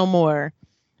cute no more.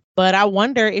 But I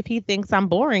wonder if he thinks I'm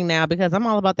boring now because I'm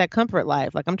all about that comfort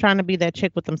life. Like I'm trying to be that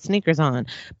chick with them sneakers on.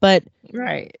 But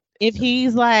Right. if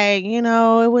he's like,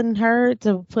 it wouldn't hurt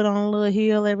to put on a little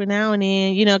heel every now and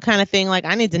then, kind of thing. Like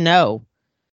I need to know.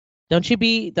 Don't you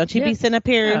be Yeah, sitting up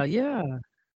here yeah.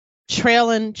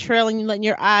 trailing, letting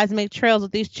your eyes make trails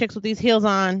with these chicks with these heels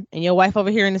on, and your wife over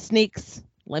here in the sneaks.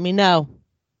 Let me know.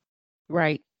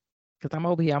 Right. Because I'm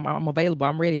over here. I'm available.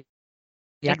 I'm ready.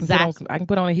 I Exactly. can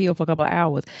put on a heel for a couple of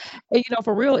hours. And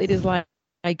for real, it is like,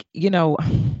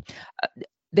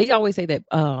 they always say that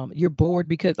you're bored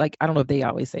because, like, I don't know if they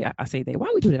always say, I say they,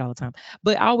 why we do that all the time,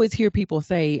 but I always hear people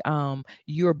say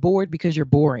you're bored because you're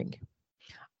boring.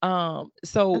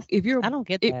 So That's, if you're I don't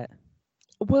get it, that.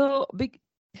 well,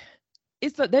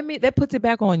 that puts it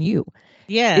back on you.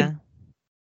 If Yeah.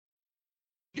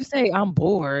 you say I'm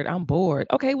bored,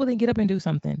 okay, well then get up and do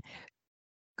something.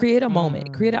 Create a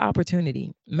moment, create Mm, an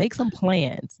opportunity, make some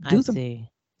plans, I do some see.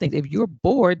 things. If you're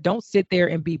bored, don't sit there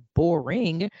and be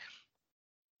boring.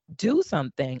 Do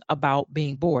something about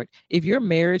being bored. If your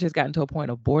marriage has gotten to a point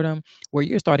of boredom where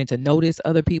you're starting to notice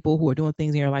other people who are doing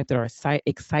things in your life that are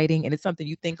exciting, and it's something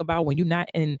you think about when you're not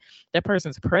in that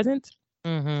person's presence,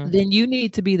 Mm-hmm. then you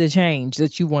need to be the change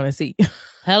that you want to see.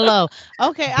 Hello.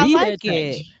 Okay, I Be that like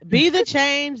it. change. Be the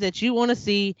change that you want to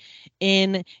see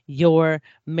in your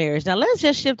marriage. Now let's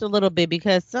just shift a little bit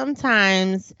because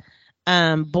sometimes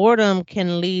boredom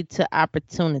can lead to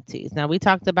opportunities. Now we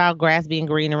talked about grass being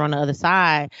greener on the other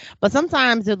side, but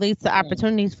sometimes it leads to Mm,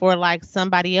 opportunities for like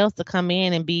somebody else to come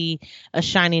in and be a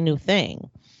shiny new thing.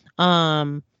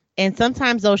 Um, and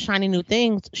sometimes those shiny new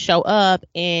things show up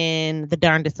in the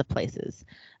darndest of places.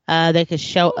 They could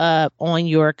show up on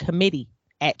your committee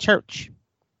at church.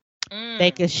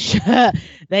 They mm, could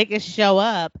they could show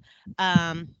up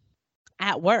um,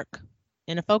 at work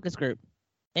in a focus group.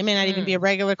 It may not even be a mm.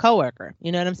 regular coworker.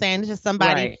 You know what I'm saying? It's just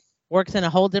somebody Right. works in a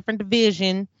whole different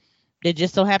division that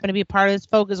just so happen to be part of this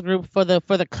focus group for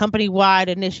the company wide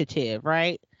initiative,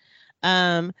 right?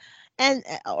 Um, and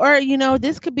or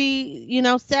this could be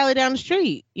Sally down the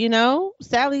street.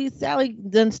 Sally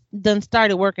done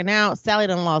started working out. Sally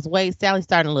done lost weight. Sally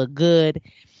starting to look good.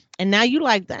 And now you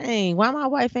like, dang, why my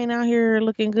wife ain't out here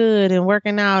looking good and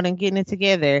working out and getting it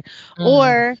together?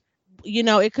 Mm, Or,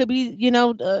 it could be,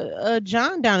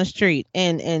 John down the street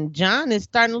and John is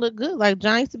starting to look good. Like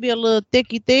John used to be a little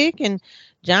thicky thick and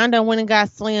John done went and got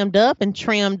slimmed up and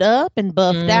trimmed up and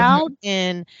buffed out. mhm.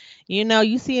 And,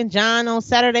 you seeing John on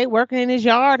Saturday working in his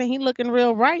yard and he looking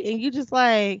real right. And you just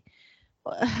like,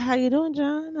 how you doing,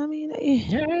 John? I mean,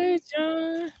 Hey,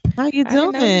 John. how you I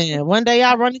didn't know you. doing? One day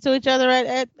y'all run into each other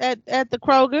at the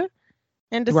Kroger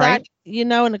and decide, Right. in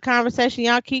the conversation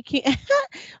y'all keep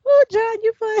oh John,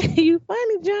 you funny, you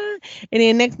funny, John. And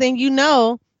then next thing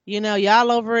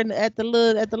y'all over at the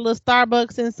little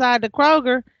Starbucks inside the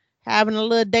Kroger having a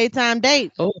little daytime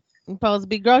date. Oh, You're supposed to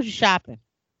be grocery shopping.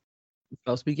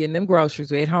 supposed to be getting them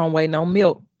groceries. We at home waiting on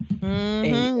milk,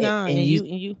 and Mm-hmm. No, and and you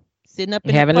you sitting up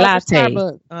in the having Kroger latte.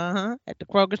 Starbucks. Uh-huh. At the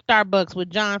Kroger Starbucks with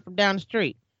John from down the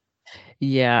street.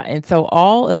 Yeah, and so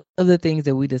all of the things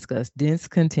that we discussed,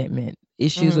 discontentment,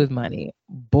 issues Mm-hmm. with money,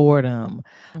 boredom,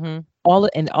 Mm-hmm. all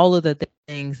of the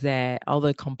things that all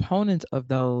the components of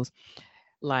those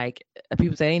like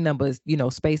people say ain't nothing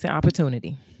but, space and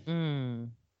opportunity. Mm.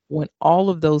 When all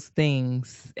of those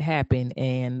things happen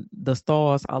and the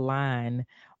stars align,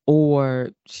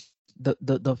 or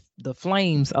the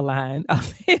flames align, I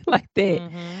feel like that,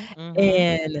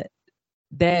 and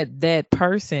that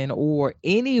person or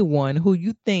anyone who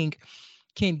you think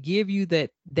can give you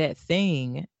that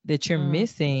thing that you're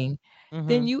missing,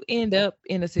 then you end up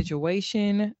in a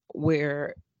situation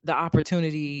where the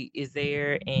opportunity is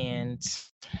there and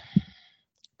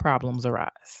problems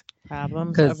arise.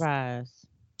 Problems Because arise.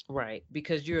 right,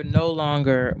 because you're no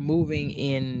longer moving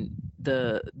in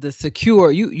the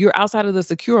secure, you're outside of the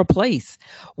secure place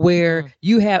where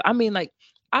you have, I mean, like,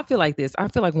 I feel like this. I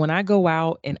feel like when I go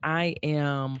out and I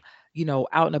am,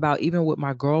 out and about, even with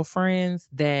my girlfriends,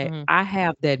 that I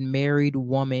have that married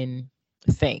woman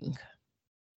thing.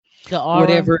 The aura.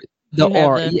 Whatever the You have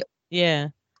aura. the yeah.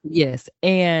 Yes,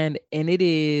 and it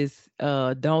is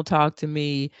don't talk to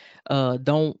me,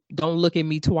 don't look at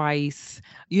me twice.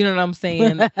 You know what I'm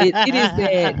saying?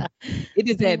 It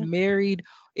is that married,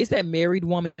 it's that married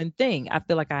woman thing. I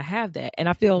feel like I have that. And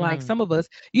I feel like some of us,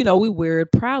 we wear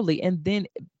it proudly. And then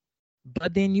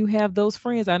but then you have those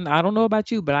friends. I don't know about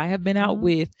you, but I have been out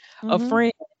with a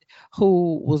friend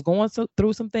who was going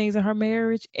through some things in her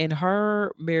marriage, and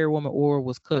her married woman aura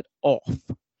was cut off.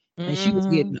 And she was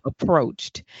getting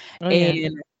approached,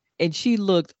 and she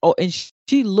looked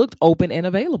she looked open and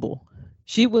available.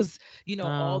 She was,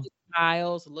 all the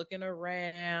smiles, looking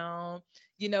around.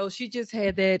 She just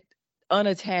had that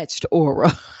unattached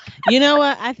aura. You know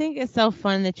what? I think it's so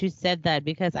fun that you said that,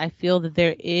 because I feel that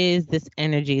there is this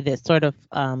energy that sort of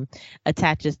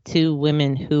attaches to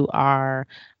women who are,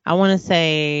 I want to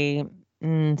say,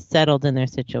 settled in their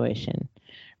situation,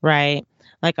 right?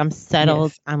 Like, I'm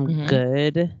settled, Yes. I'm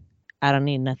good, I don't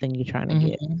need nothing you're trying to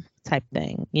get, type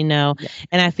thing, Yeah.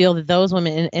 And I feel that those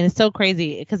women, and it's so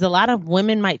crazy because a lot of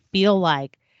women might feel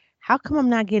like, how come I'm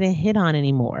not getting hit on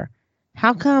anymore?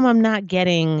 How come I'm not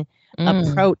getting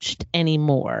approached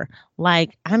anymore?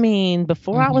 Like, I mean,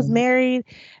 before I was married,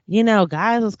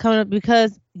 guys was coming up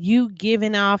because you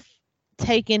giving off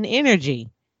taking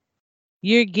energy.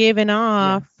 You're giving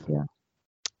off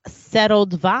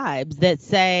settled vibes that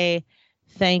say,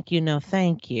 thank you, no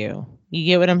thank you. You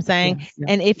get what I'm saying?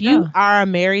 And if you are a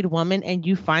married woman and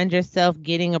you find yourself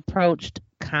getting approached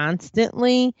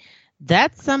constantly,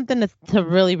 that's something to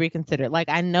really reconsider. Like,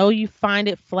 I know you find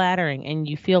it flattering and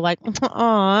you feel like,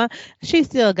 aw, she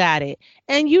still got it.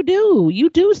 And you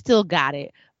do still got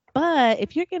it. But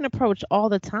if you're getting approached all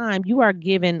the time, you are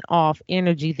giving off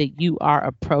energy that you are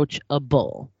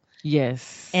approachable.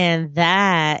 Yes. And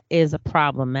that is a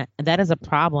problem. That is a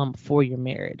problem for your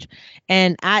marriage.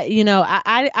 And I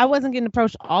wasn't getting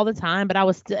approached all the time, but I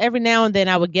was still, every now and then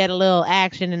I would get a little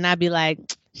action and I'd be like,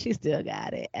 she still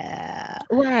got it.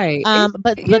 Right. And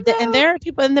there are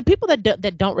people, and the people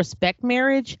that don't respect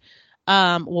marriage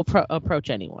will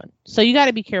approach anyone. So you got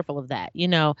to be careful of that.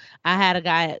 I had a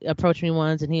guy approach me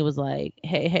once and he was like,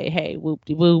 hey, whoop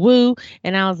de woo woo.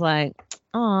 And I was like,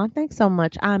 oh, thanks so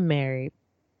much. I'm married.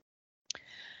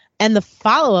 And the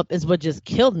follow-up is what just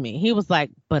killed me. He was like,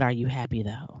 but are you happy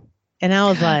though? And I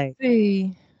was like,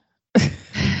 see,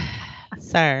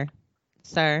 sir,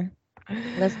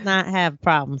 let's not have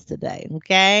problems today.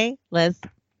 Okay. Let's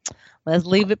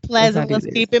leave it pleasant. Let's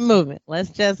keep it moving.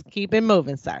 Let's just keep it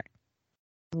moving, sir.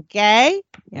 Okay.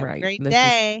 Have a great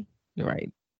day.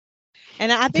 Right.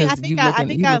 And I think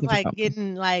I was like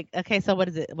getting like, okay, so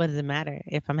what does it matter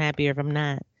if I'm happy or if I'm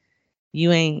not?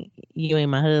 You ain't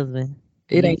my husband.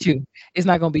 It ain't you. It's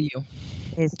not gonna be you.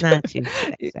 It's not you.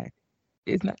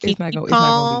 It's not gonna be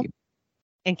you.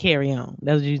 And carry on.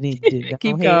 That's what you need to do.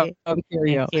 Keep going.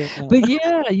 Carry on. But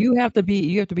yeah, you have to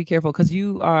be careful, because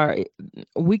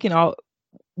we can all,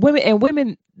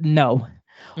 women know.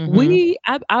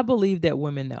 I believe that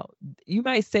women know. You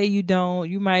might say you don't.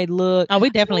 You might look. Oh, we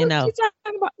definitely know.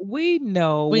 We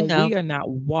know we are not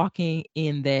walking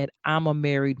in that I'm a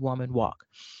married woman walk,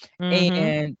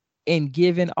 and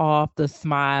giving off the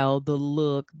smile, the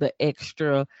look, the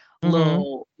extra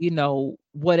little,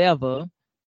 whatever,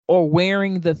 or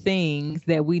wearing the things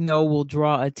that we know will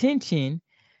draw attention.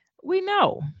 We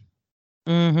know.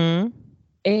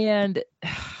 And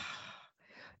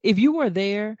if you were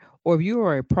there, or if you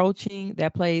were approaching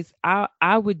that place,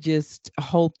 I would just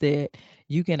hope that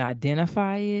you can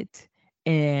identify it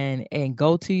and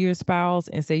go to your spouse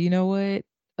and say, you know what?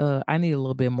 I need a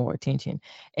little bit more attention.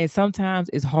 And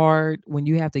sometimes it's hard when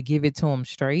you have to give it to them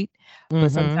straight, but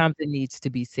sometimes it needs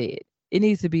to be said. It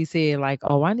needs to be said like,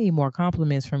 oh, I need more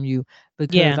compliments from you,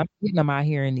 because I'm getting them out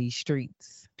here in these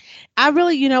streets. I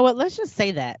really, you know what? Let's just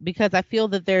say that because I feel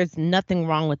that there's nothing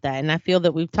wrong with that, and I feel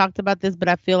that we've talked about this, but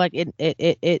I feel like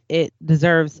it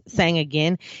deserves saying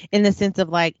again in the sense of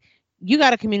like you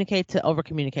got to communicate to over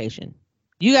communication.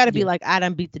 You got to be Yeah. like, I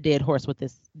done beat the dead horse with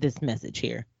this message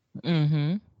here.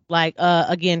 Mm-hmm. Like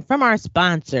again from our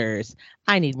sponsors,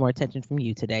 I need more attention from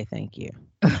you today. Thank you.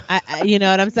 You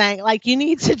know what I'm saying? Like you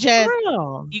need to just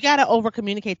Girl. you got to over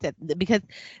communicate that because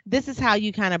this is how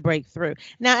you kind of break through.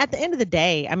 Now, at the end of the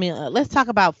day, I mean, let's talk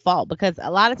about fault because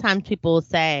a lot of times people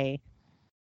say,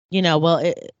 you know,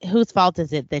 well, whose fault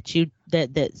is it that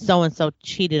that so and so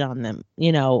cheated on them?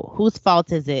 You know, whose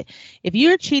fault is it? If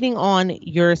you're cheating on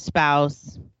your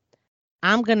spouse,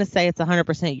 I'm going to say it's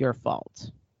 100% your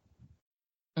fault.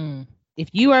 Mm. If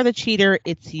you are the cheater,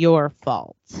 it's your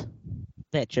fault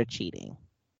that you're cheating.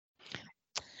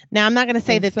 Now, I'm not going to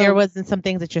say And that there so wasn't some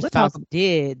things that your let's talk. spouse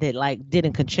did that like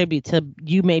didn't contribute to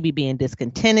you maybe being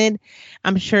discontented.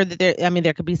 I'm sure that there, I mean,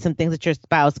 there could be some things that your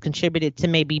spouse contributed to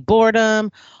maybe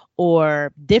boredom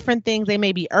or different things. They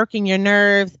may be irking your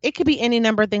nerves. It could be any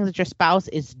number of things that your spouse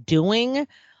is doing,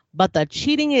 but the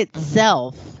cheating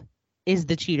itself is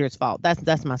the cheater's fault.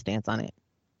 That's my stance on it.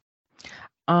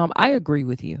 I agree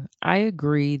with you. I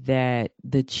agree that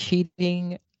the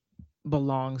cheating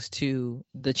belongs to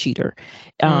the cheater.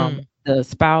 Mm, The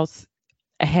spouse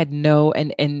had no,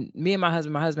 and me and my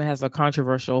husband has a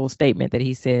controversial statement that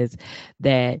he says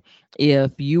that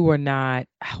if you were not,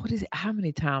 what is it, how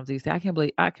many times he said, I can't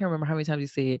remember how many times he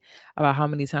said about how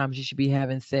many times you should be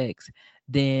having sex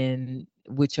then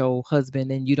with your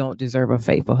husband, and you don't deserve a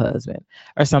faithful husband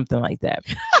or something like that.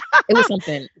 It was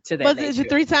something to that was it nature.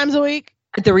 3 times a week?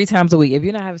 3 times a week. If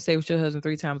you're not having sex with your husband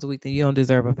 3 times a week, then you don't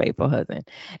deserve a faithful husband.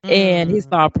 And his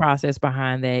Mm, thought process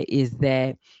behind that is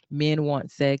that men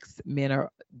want sex.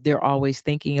 They're always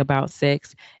thinking about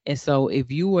sex. And so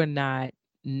if you are not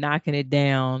knocking it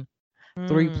down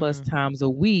 3 plus mm, times a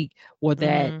week, or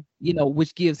that, mm-hmm,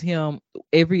 which gives him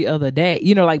every other day,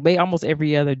 like almost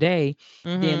every other day,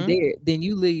 mm-hmm, then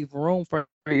you leave room for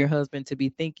your husband to be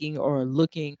thinking or looking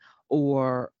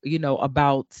or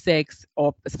about sex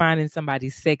or finding somebody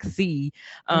sexy,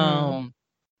 mm,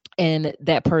 and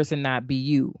that person not be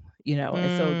you.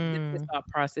 And so his mm. thought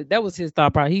process, that was his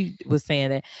thought process. He was saying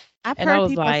that, I've and I heard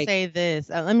was people like, say this.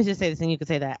 Let me just say this, and you can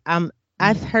say that.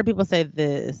 I've mhm, heard people say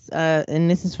this, and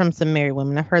this is from some married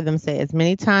women. I've heard them say, as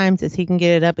many times as he can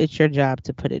get it up, it's your job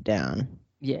to put it down.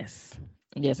 yes.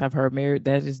 Yes, I've heard married.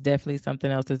 That is definitely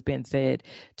something else that's been said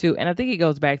too. And I think it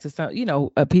goes back to some,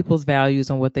 people's values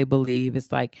and what they believe.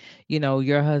 It's like,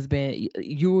 your husband,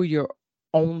 you're your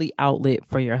only outlet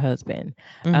for your husband.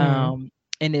 Mm-hmm.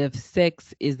 And if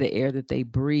sex is the air that they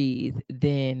breathe,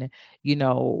 then,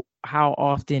 how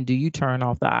often do you turn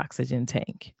off the oxygen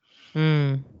tank?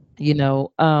 Mm.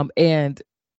 And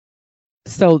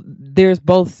so there's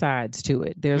both sides to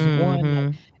it. There's one, like,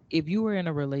 Mm-hmm. if you are in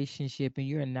a relationship and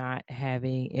you're not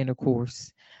having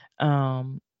intercourse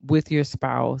with your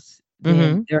spouse, then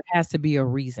Mm-hmm. there has to be a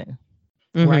reason,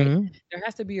 right? Mm-hmm. There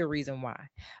has to be a reason why.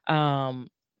 Um,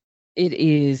 it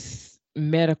is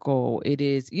medical. It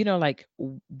is, like,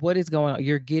 what is going on?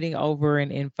 You're getting over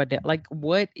an infidel. Like,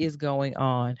 what is going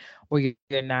on where you're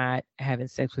not having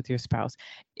sex with your spouse?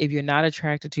 If you're not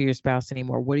attracted to your spouse anymore,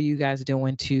 what are you guys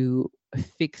doing to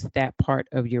fix that part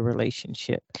of your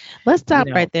relationship? Let's You stop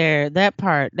know? right there. That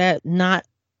part, that not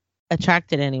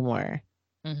attracted anymore.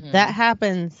 That Hmm.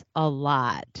 happens a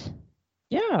lot.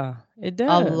 Yeah, it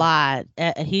A does. lot.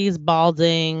 He's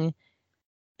balding.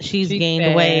 She's She's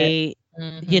gained fat. weight.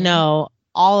 You Hmm. know,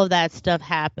 all of that stuff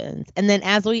happens. And then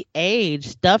as we age,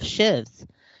 stuff shifts.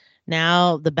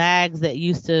 Now the bags that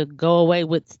used to go away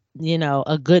with,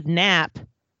 a good nap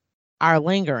are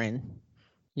lingering,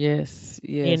 Yes,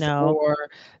 you yes. know. Or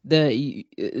the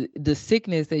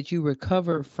sickness that you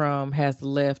recovered from has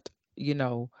left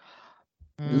your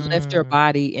Mm.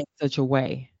 body in such a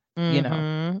way, you know.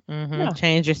 Mhm. Mhm. Yeah.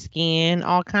 Change your skin,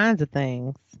 all kinds of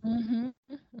things. Hmm.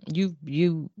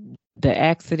 You the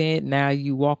accident, now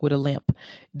you walk with a limp.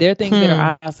 There are things that Hmm.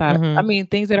 are outside, I Mhm. mean,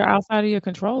 things that are outside of your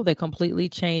control that completely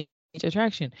change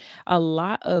attraction. A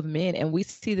lot of men, and we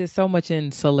see this so much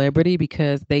in celebrity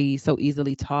because they so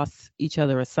easily toss each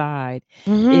other aside,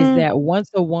 is Mhm. that once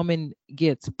a woman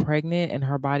gets pregnant and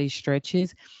her body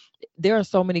stretches, there are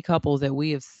so many couples that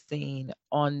we have seen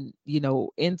on,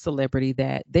 in celebrity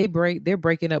that they're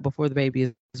breaking up before the baby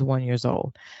is 1 years old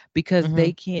because they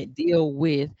Mhm. can't deal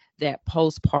with that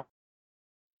postpartum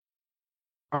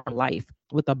life,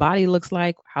 what the body looks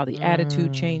like, how the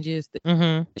attitude Mm. changes, the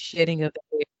Mhm. shedding of the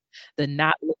hair, the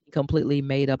not looking completely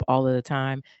made up all of the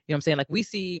time. You know what I'm saying? Like we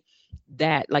see,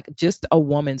 that like just a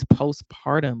woman's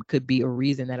postpartum could be a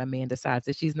reason that a man decides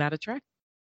that she's not attractive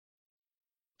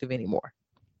anymore.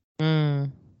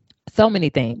 So many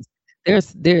things.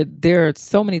 There are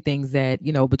so many things that,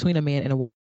 you know, between a man and a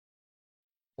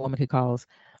woman could cause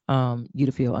you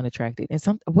to feel unattracted.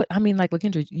 And what I mean, like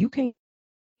LaKendra, you can't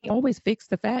always fix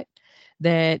the fact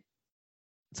that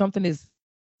something is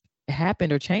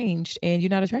happened or changed and you're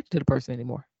not attracted to the person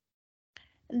anymore.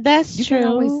 That's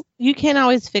true. You can't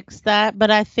always fix that,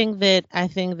 but I think that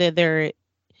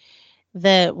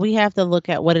that we have to look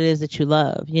at what it is that you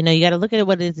love. You know, you got to look at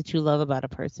what it is that you love about a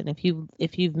person. If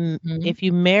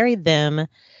you married them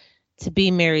to be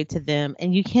married to them,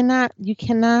 and you cannot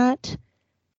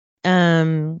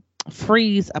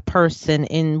freeze a person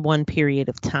in one period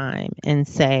of time and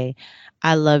say,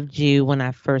 I loved you when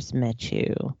I first met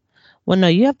you. Well, no,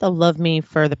 you have to love me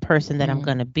for the person that I'm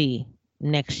going to be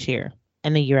next year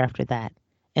and the year after that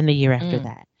and the year after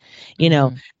that. You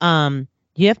know,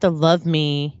 you have to love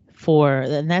me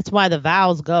and that's why the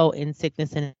vows go in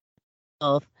sickness and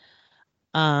health.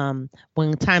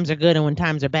 When times are good and when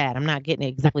times are bad. I'm not getting it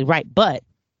exactly right, but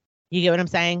you get what I'm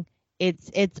saying?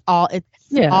 It's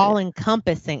all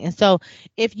encompassing. And so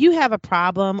if you have a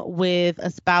problem with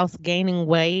a spouse gaining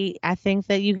weight, I think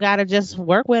that you got to just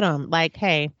work with them. Like,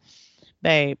 hey,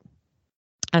 babe,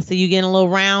 I see you getting a little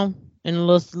round and a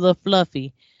little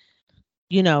fluffy.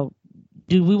 You know,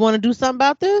 do we want to do something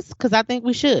about this? Because I think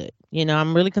we should. You know,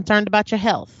 I'm really concerned about your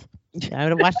health. I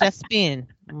would watch that spin.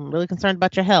 I'm really concerned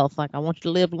about your health. Like, I want you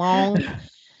to live long.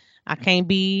 I can't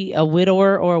be a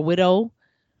widower or a widow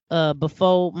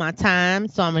before my time.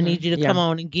 So I'm going to need you to come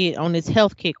on and get on this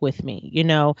health kick with me. You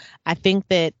know, I think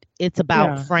that it's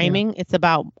about framing. It's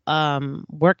about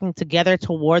working together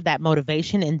toward that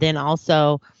motivation, and then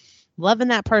also loving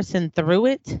that person through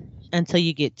it until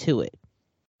you get to it.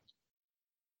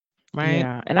 Right.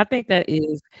 Yeah. And I think that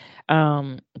is,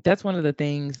 that's one of the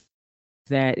things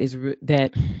that is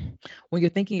that when you're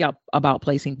thinking about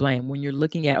placing blame, when you're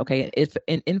looking at, okay, if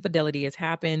an infidelity has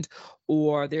happened,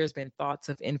 or there's been thoughts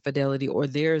of infidelity, or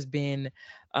there's been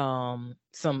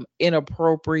some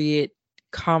inappropriate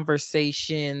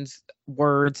conversations,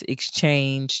 words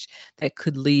exchanged that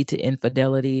could lead to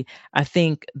infidelity, I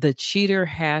think the cheater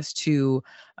has to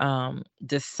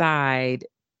decide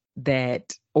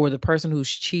that, or the person who's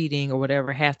cheating or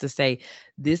whatever has to say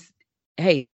this,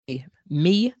 hey,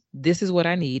 me, this is what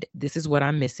I need, this is what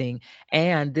I'm missing,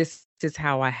 and this is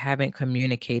how I haven't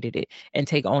communicated it, and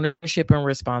take ownership and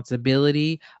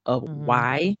responsibility of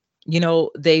why, you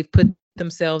know, they've put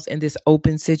themselves in this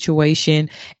open situation,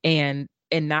 and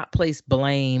not place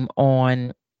blame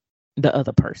on the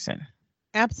other person.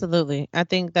 Absolutely. I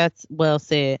think that's well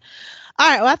said. All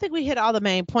right. Well, I think we hit all the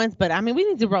main points, but I mean, we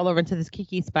need to roll over into this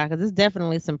Kiki spot because there's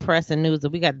definitely some pressing news that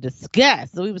we got to discuss.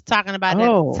 So we was talking about that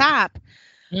at the top.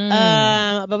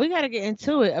 But we got to get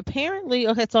into it. Apparently,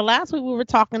 okay, so last week we were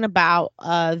talking about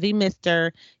the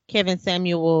Mr. Kevin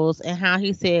Samuels and how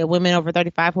he said women over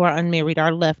 35 who are unmarried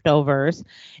are leftovers.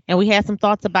 And we had some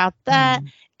thoughts about that.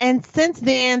 And since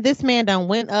then, this man done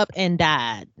went up and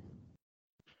died.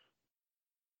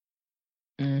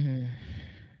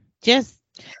 Just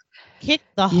kick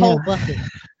the whole bucket.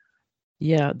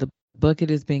 Yeah, the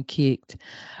bucket has been kicked.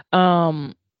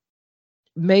 May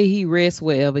he rest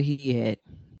wherever he at.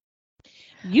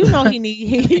 You know he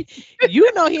ain't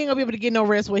gonna be able to get no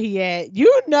rest where he at.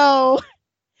 You know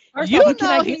he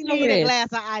need a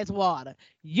glass of ice water.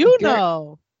 You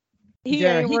know he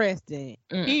ain't resting.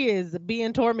 He is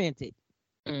being tormented.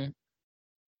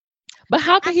 But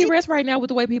how can he rest right now with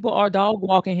the way people are dog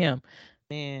walking him?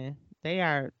 Man, they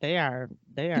are.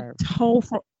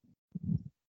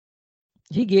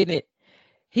 He getting it.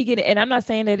 And I'm not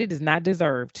saying that it is not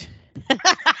deserved.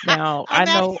 Now I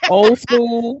know old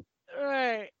school.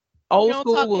 Right. Old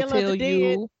school will tell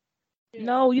you,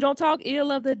 no, you don't talk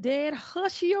ill of the dead.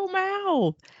 Hush your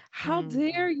mouth. How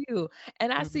dare you?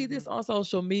 And I see this on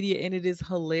social media, and it is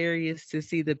hilarious to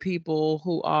see the people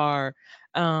who are,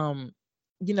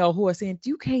 you know, who are saying,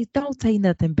 don't say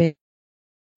nothing bad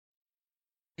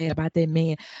about that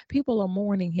man. People are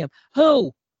mourning him.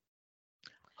 Who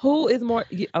is more?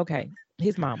 Okay,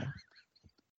 his mama.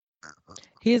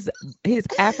 His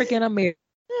African American.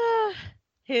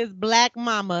 His black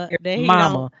mama that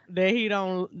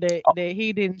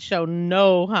he didn't show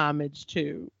no homage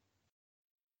to.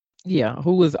 Yeah,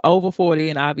 who was over 40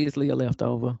 and obviously a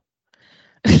leftover.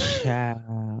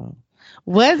 Child.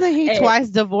 Wasn't he twice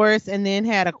divorced and then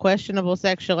had a questionable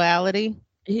sexuality?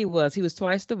 He was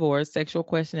twice divorced, sexual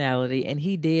questionality, and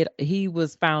he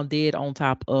was found dead on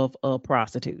top of a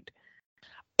prostitute.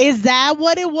 Is that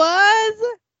what it was?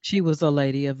 She was a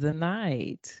lady of the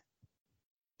night.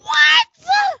 What?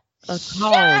 A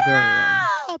tall girl.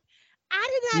 Up! I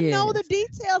did not know the Yes.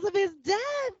 details of his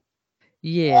death.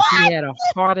 Yes, he What? had a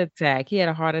heart attack. He had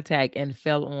a heart attack and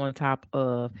fell on top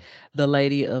of the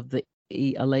lady of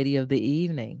a lady of the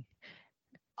evening.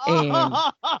 And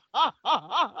Oh,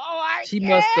 I she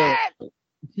must have can't.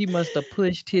 she must have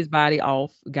pushed his body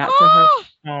off, got to her Oh,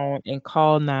 phone and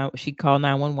called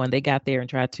 911. They got there and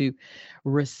tried to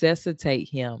resuscitate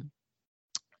him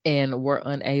and were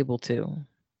unable to.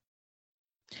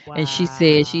 And she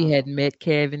said she wow. had met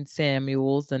Kevin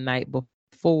Samuels the night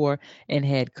before and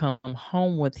had come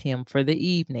home with him for the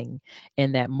evening.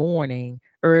 And that morning,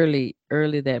 early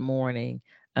that morning,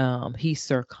 he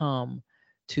succumbed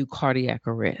to cardiac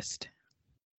arrest.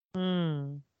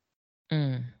 Mm,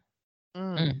 Mm,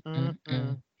 mm, mm, mm, mm, mm.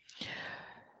 mm.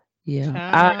 Yeah.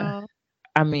 Child.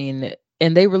 I mean,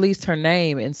 and they released her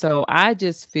name. And so I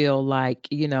just feel like,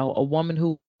 a woman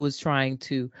who was trying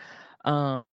to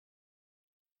um,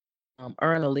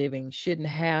 earn a living shouldn't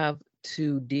have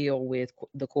to deal with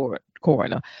the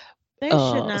coroner. They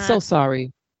should So not.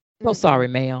 sorry. So Mm-mm, sorry,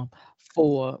 ma'am,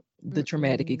 for the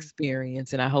traumatic mm-mm.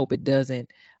 experience. And I hope it doesn't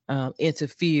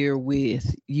interfere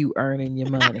with you earning your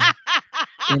money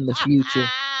in the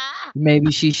future.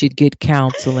 Maybe she should get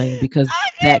counseling because I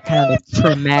that can't do kind of it.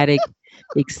 traumatic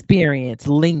experience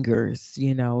lingers.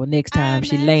 Next I time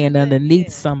she imagine laying that. underneath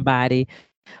Yeah. somebody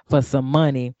for some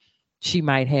money, she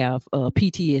might have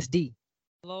PTSD.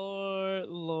 Lord,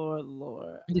 Lord,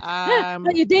 Lord.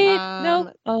 Are you dead?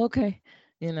 No. Oh, okay.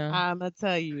 You know. I'm gonna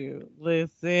tell you.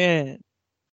 Listen,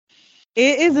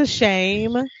 it is a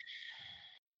shame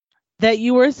that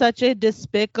you were such a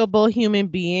despicable human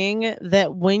being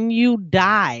that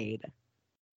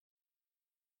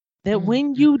Mm,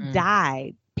 when mm, you mm.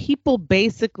 died, people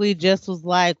basically just was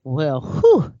like, well,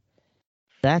 whew,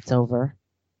 that's over.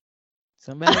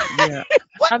 Somebody, yeah.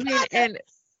 What I mean, kind of and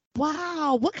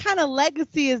wow, what kind of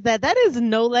legacy is that? That is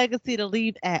no legacy to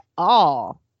leave at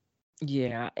all.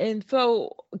 yeah, and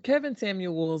so Kevin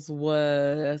Samuels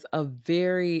was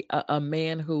a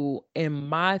man who, in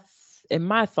my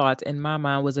thoughts, in my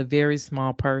mind, was a very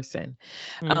small person.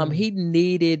 Mm, He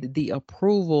needed the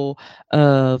approval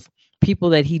of people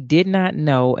that he did not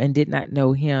know and did not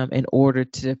know him in order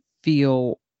to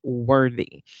feel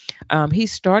worthy. He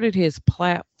started his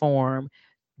platform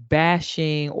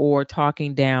bashing or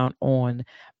talking down on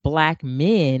black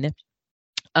men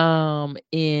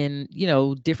in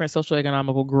different social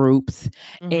economical groups,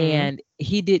 mhm. and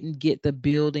he didn't get the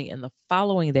building and the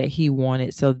following that he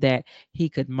wanted so that he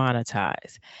could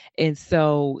monetize. And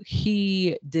so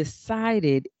he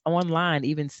decided online,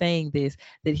 even saying this,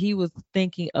 that he was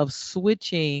thinking of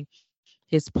switching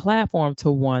his platform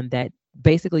to one that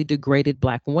basically degraded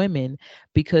black women,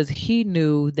 because he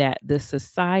knew that the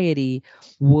society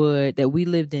would that we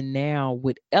lived in now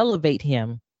would elevate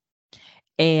him,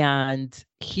 and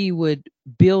he would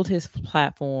build his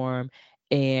platform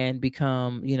and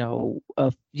become, be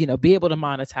able to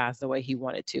monetize the way he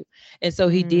wanted to. And so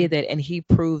he did Mm, that, and he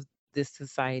proved this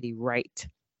society right,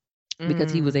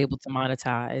 because he was mm, able to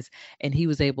monetize, and he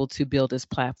was able to build his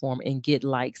platform and get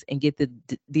likes and get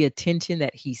the attention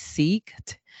that he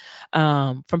seeked,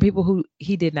 from people who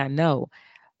he did not know.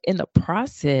 In the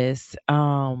process,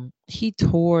 he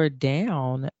tore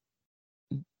down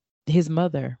his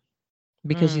mother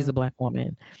because she's a mm, black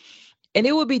woman. And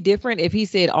it would be different if he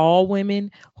said all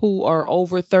women who are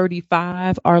over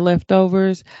 35 are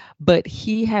leftovers, but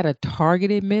he had a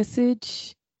targeted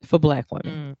message for black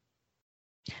women, mm,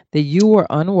 that you are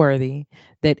unworthy,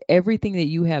 that everything that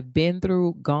you have been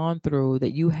through, gone through,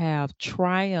 that you have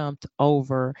triumphed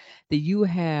over, that you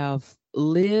have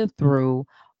lived through,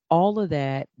 all of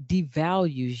that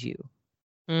devalues you.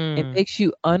 It mm. makes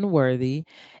you unworthy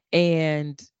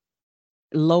and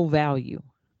low value.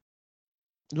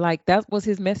 Like, that was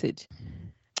his message.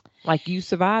 Like, you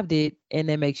survived it and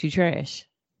that makes you trash.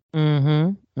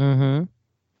 Mhm. Mhm.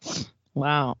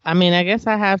 Wow. I mean, I guess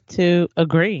I have to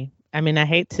agree. I mean, I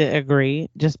hate to agree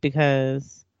just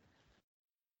because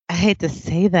I hate to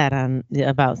say that on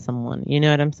about someone. You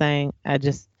know what I'm saying? I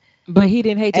just But he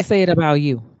didn't hate to eh, say it about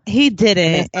you. he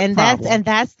And didn't, that's the problem. and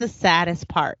that's the saddest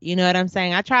part. You know what I'm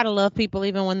saying? I try to love people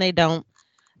even when they don't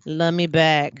love me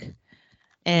back.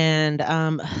 And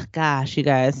gosh, you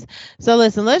guys. So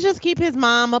listen, let's just keep his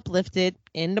mom uplifted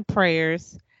in the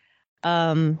prayers.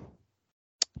 Um,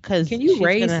 because Can you she's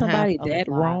raise gonna have somebody a that lot.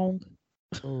 wrong?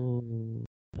 Ooh,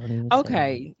 don't even say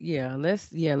it. Okay,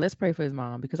 let's pray for his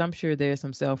mom, because I'm sure there's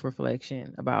some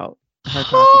self-reflection about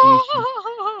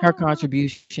her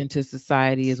contribution to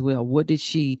society as well. What did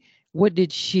she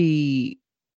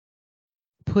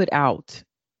put out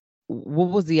what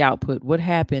was the output? What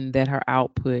happened that her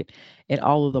output and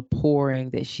all of the pouring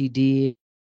that she did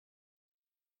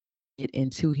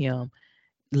into him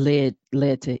led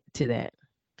to that?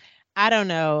 I don't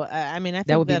know. I mean, I That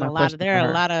think would be that my question there for are a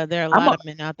her. lot of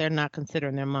men out there not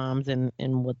considering their moms and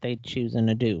what they choosing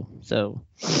to do. So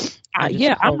I just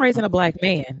Yeah, I'm hope. raising a black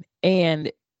man,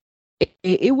 and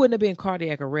it wouldn't have been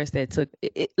cardiac arrest that took.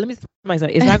 Let me explain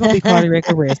something. It's not going to be cardiac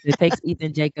arrest that takes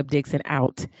Ethan Jacob Dixon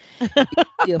out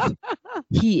if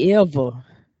he ever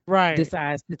Right.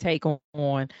 decides to take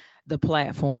on the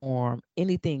platform,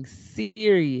 anything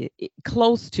serious,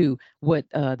 close to what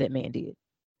that man did.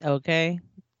 Okay.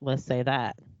 Let's say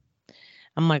that.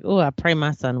 I'm like, oh, I pray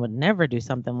my son would never do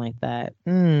something like that.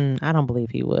 I don't believe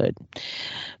he would.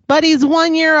 But he's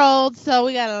 1 year old, so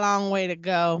we got a long way to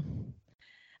go.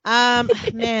 Man,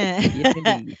 Yes,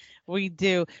 indeed. we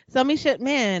do. So Misha,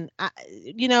 man,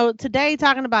 today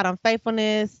talking about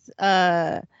unfaithfulness,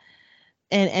 and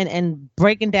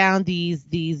breaking down these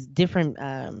different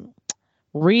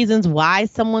reasons why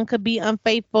someone could be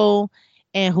unfaithful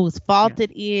and whose fault Yeah.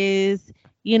 it is.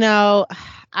 You know,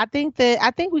 I think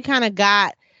we kind of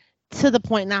got to the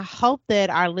point, and I hope that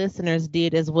our listeners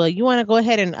did as well. You want to go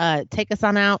ahead and take us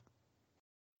on out?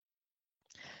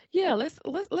 Yeah,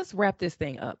 let's wrap this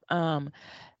thing up.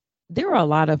 There are a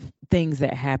lot of things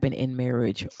that happen in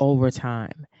marriage over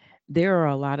time. There are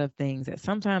a lot of things that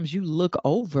sometimes you look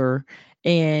over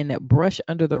and brush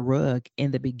under the rug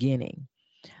in the beginning.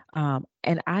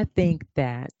 And I think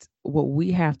that what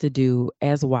we have to do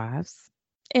as wives,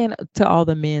 and to all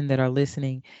the men that are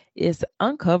listening, is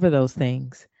uncover those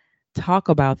things, talk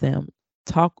about them,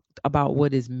 talk about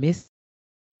what is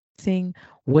missing,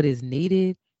 what is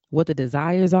needed, what the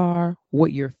desires are,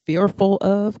 what you're fearful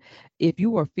of. If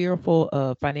you are fearful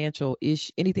of financial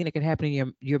anything that can happen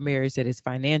in your marriage that is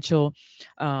financial,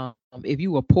 if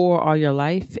you were poor all your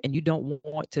life and you don't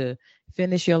want to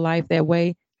finish your life that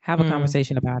way, have a Mm.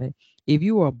 conversation about it. If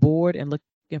you are bored and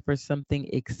looking for something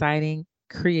exciting,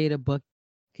 create a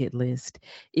bucket list.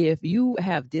 If you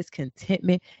have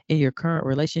discontentment in your current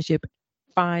relationship,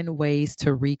 find ways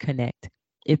to reconnect.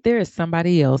 If there is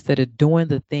somebody else that are doing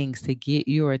the things to get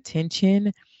your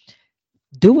attention,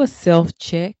 do a self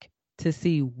check to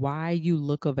see why you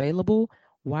look available,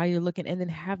 why you're looking, and then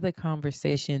have the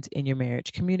conversations in your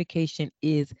marriage. Communication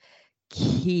is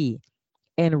key,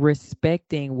 and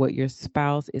respecting what your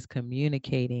spouse is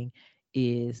communicating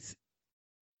is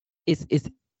is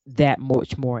that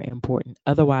much more important.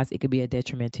 Otherwise, it could be a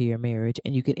detriment to your marriage,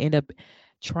 and you can end up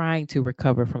trying to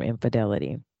recover from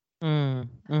infidelity.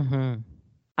 Mm-hmm.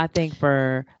 I think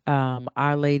for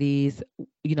our ladies,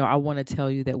 I want to tell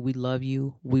you that we love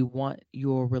you. We want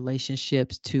your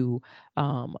relationships to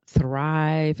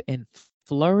thrive and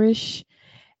flourish.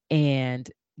 And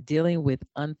dealing with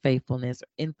unfaithfulness or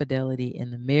infidelity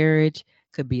in the marriage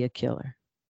could be a killer.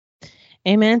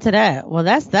 Amen to that. Well,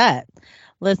 that's that.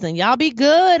 Listen, y'all be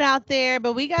good out there,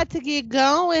 but we got to get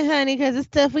going, honey, because it's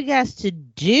stuff we got to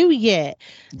do yet.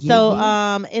 Yeah, So,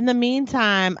 yeah. in the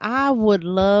meantime, I would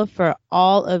love for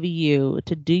all of you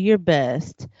to do your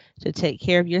best to take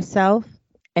care of yourself.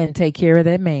 And take care of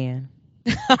that man.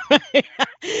 All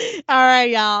right,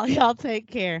 y'all. Y'all take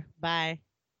care. Bye.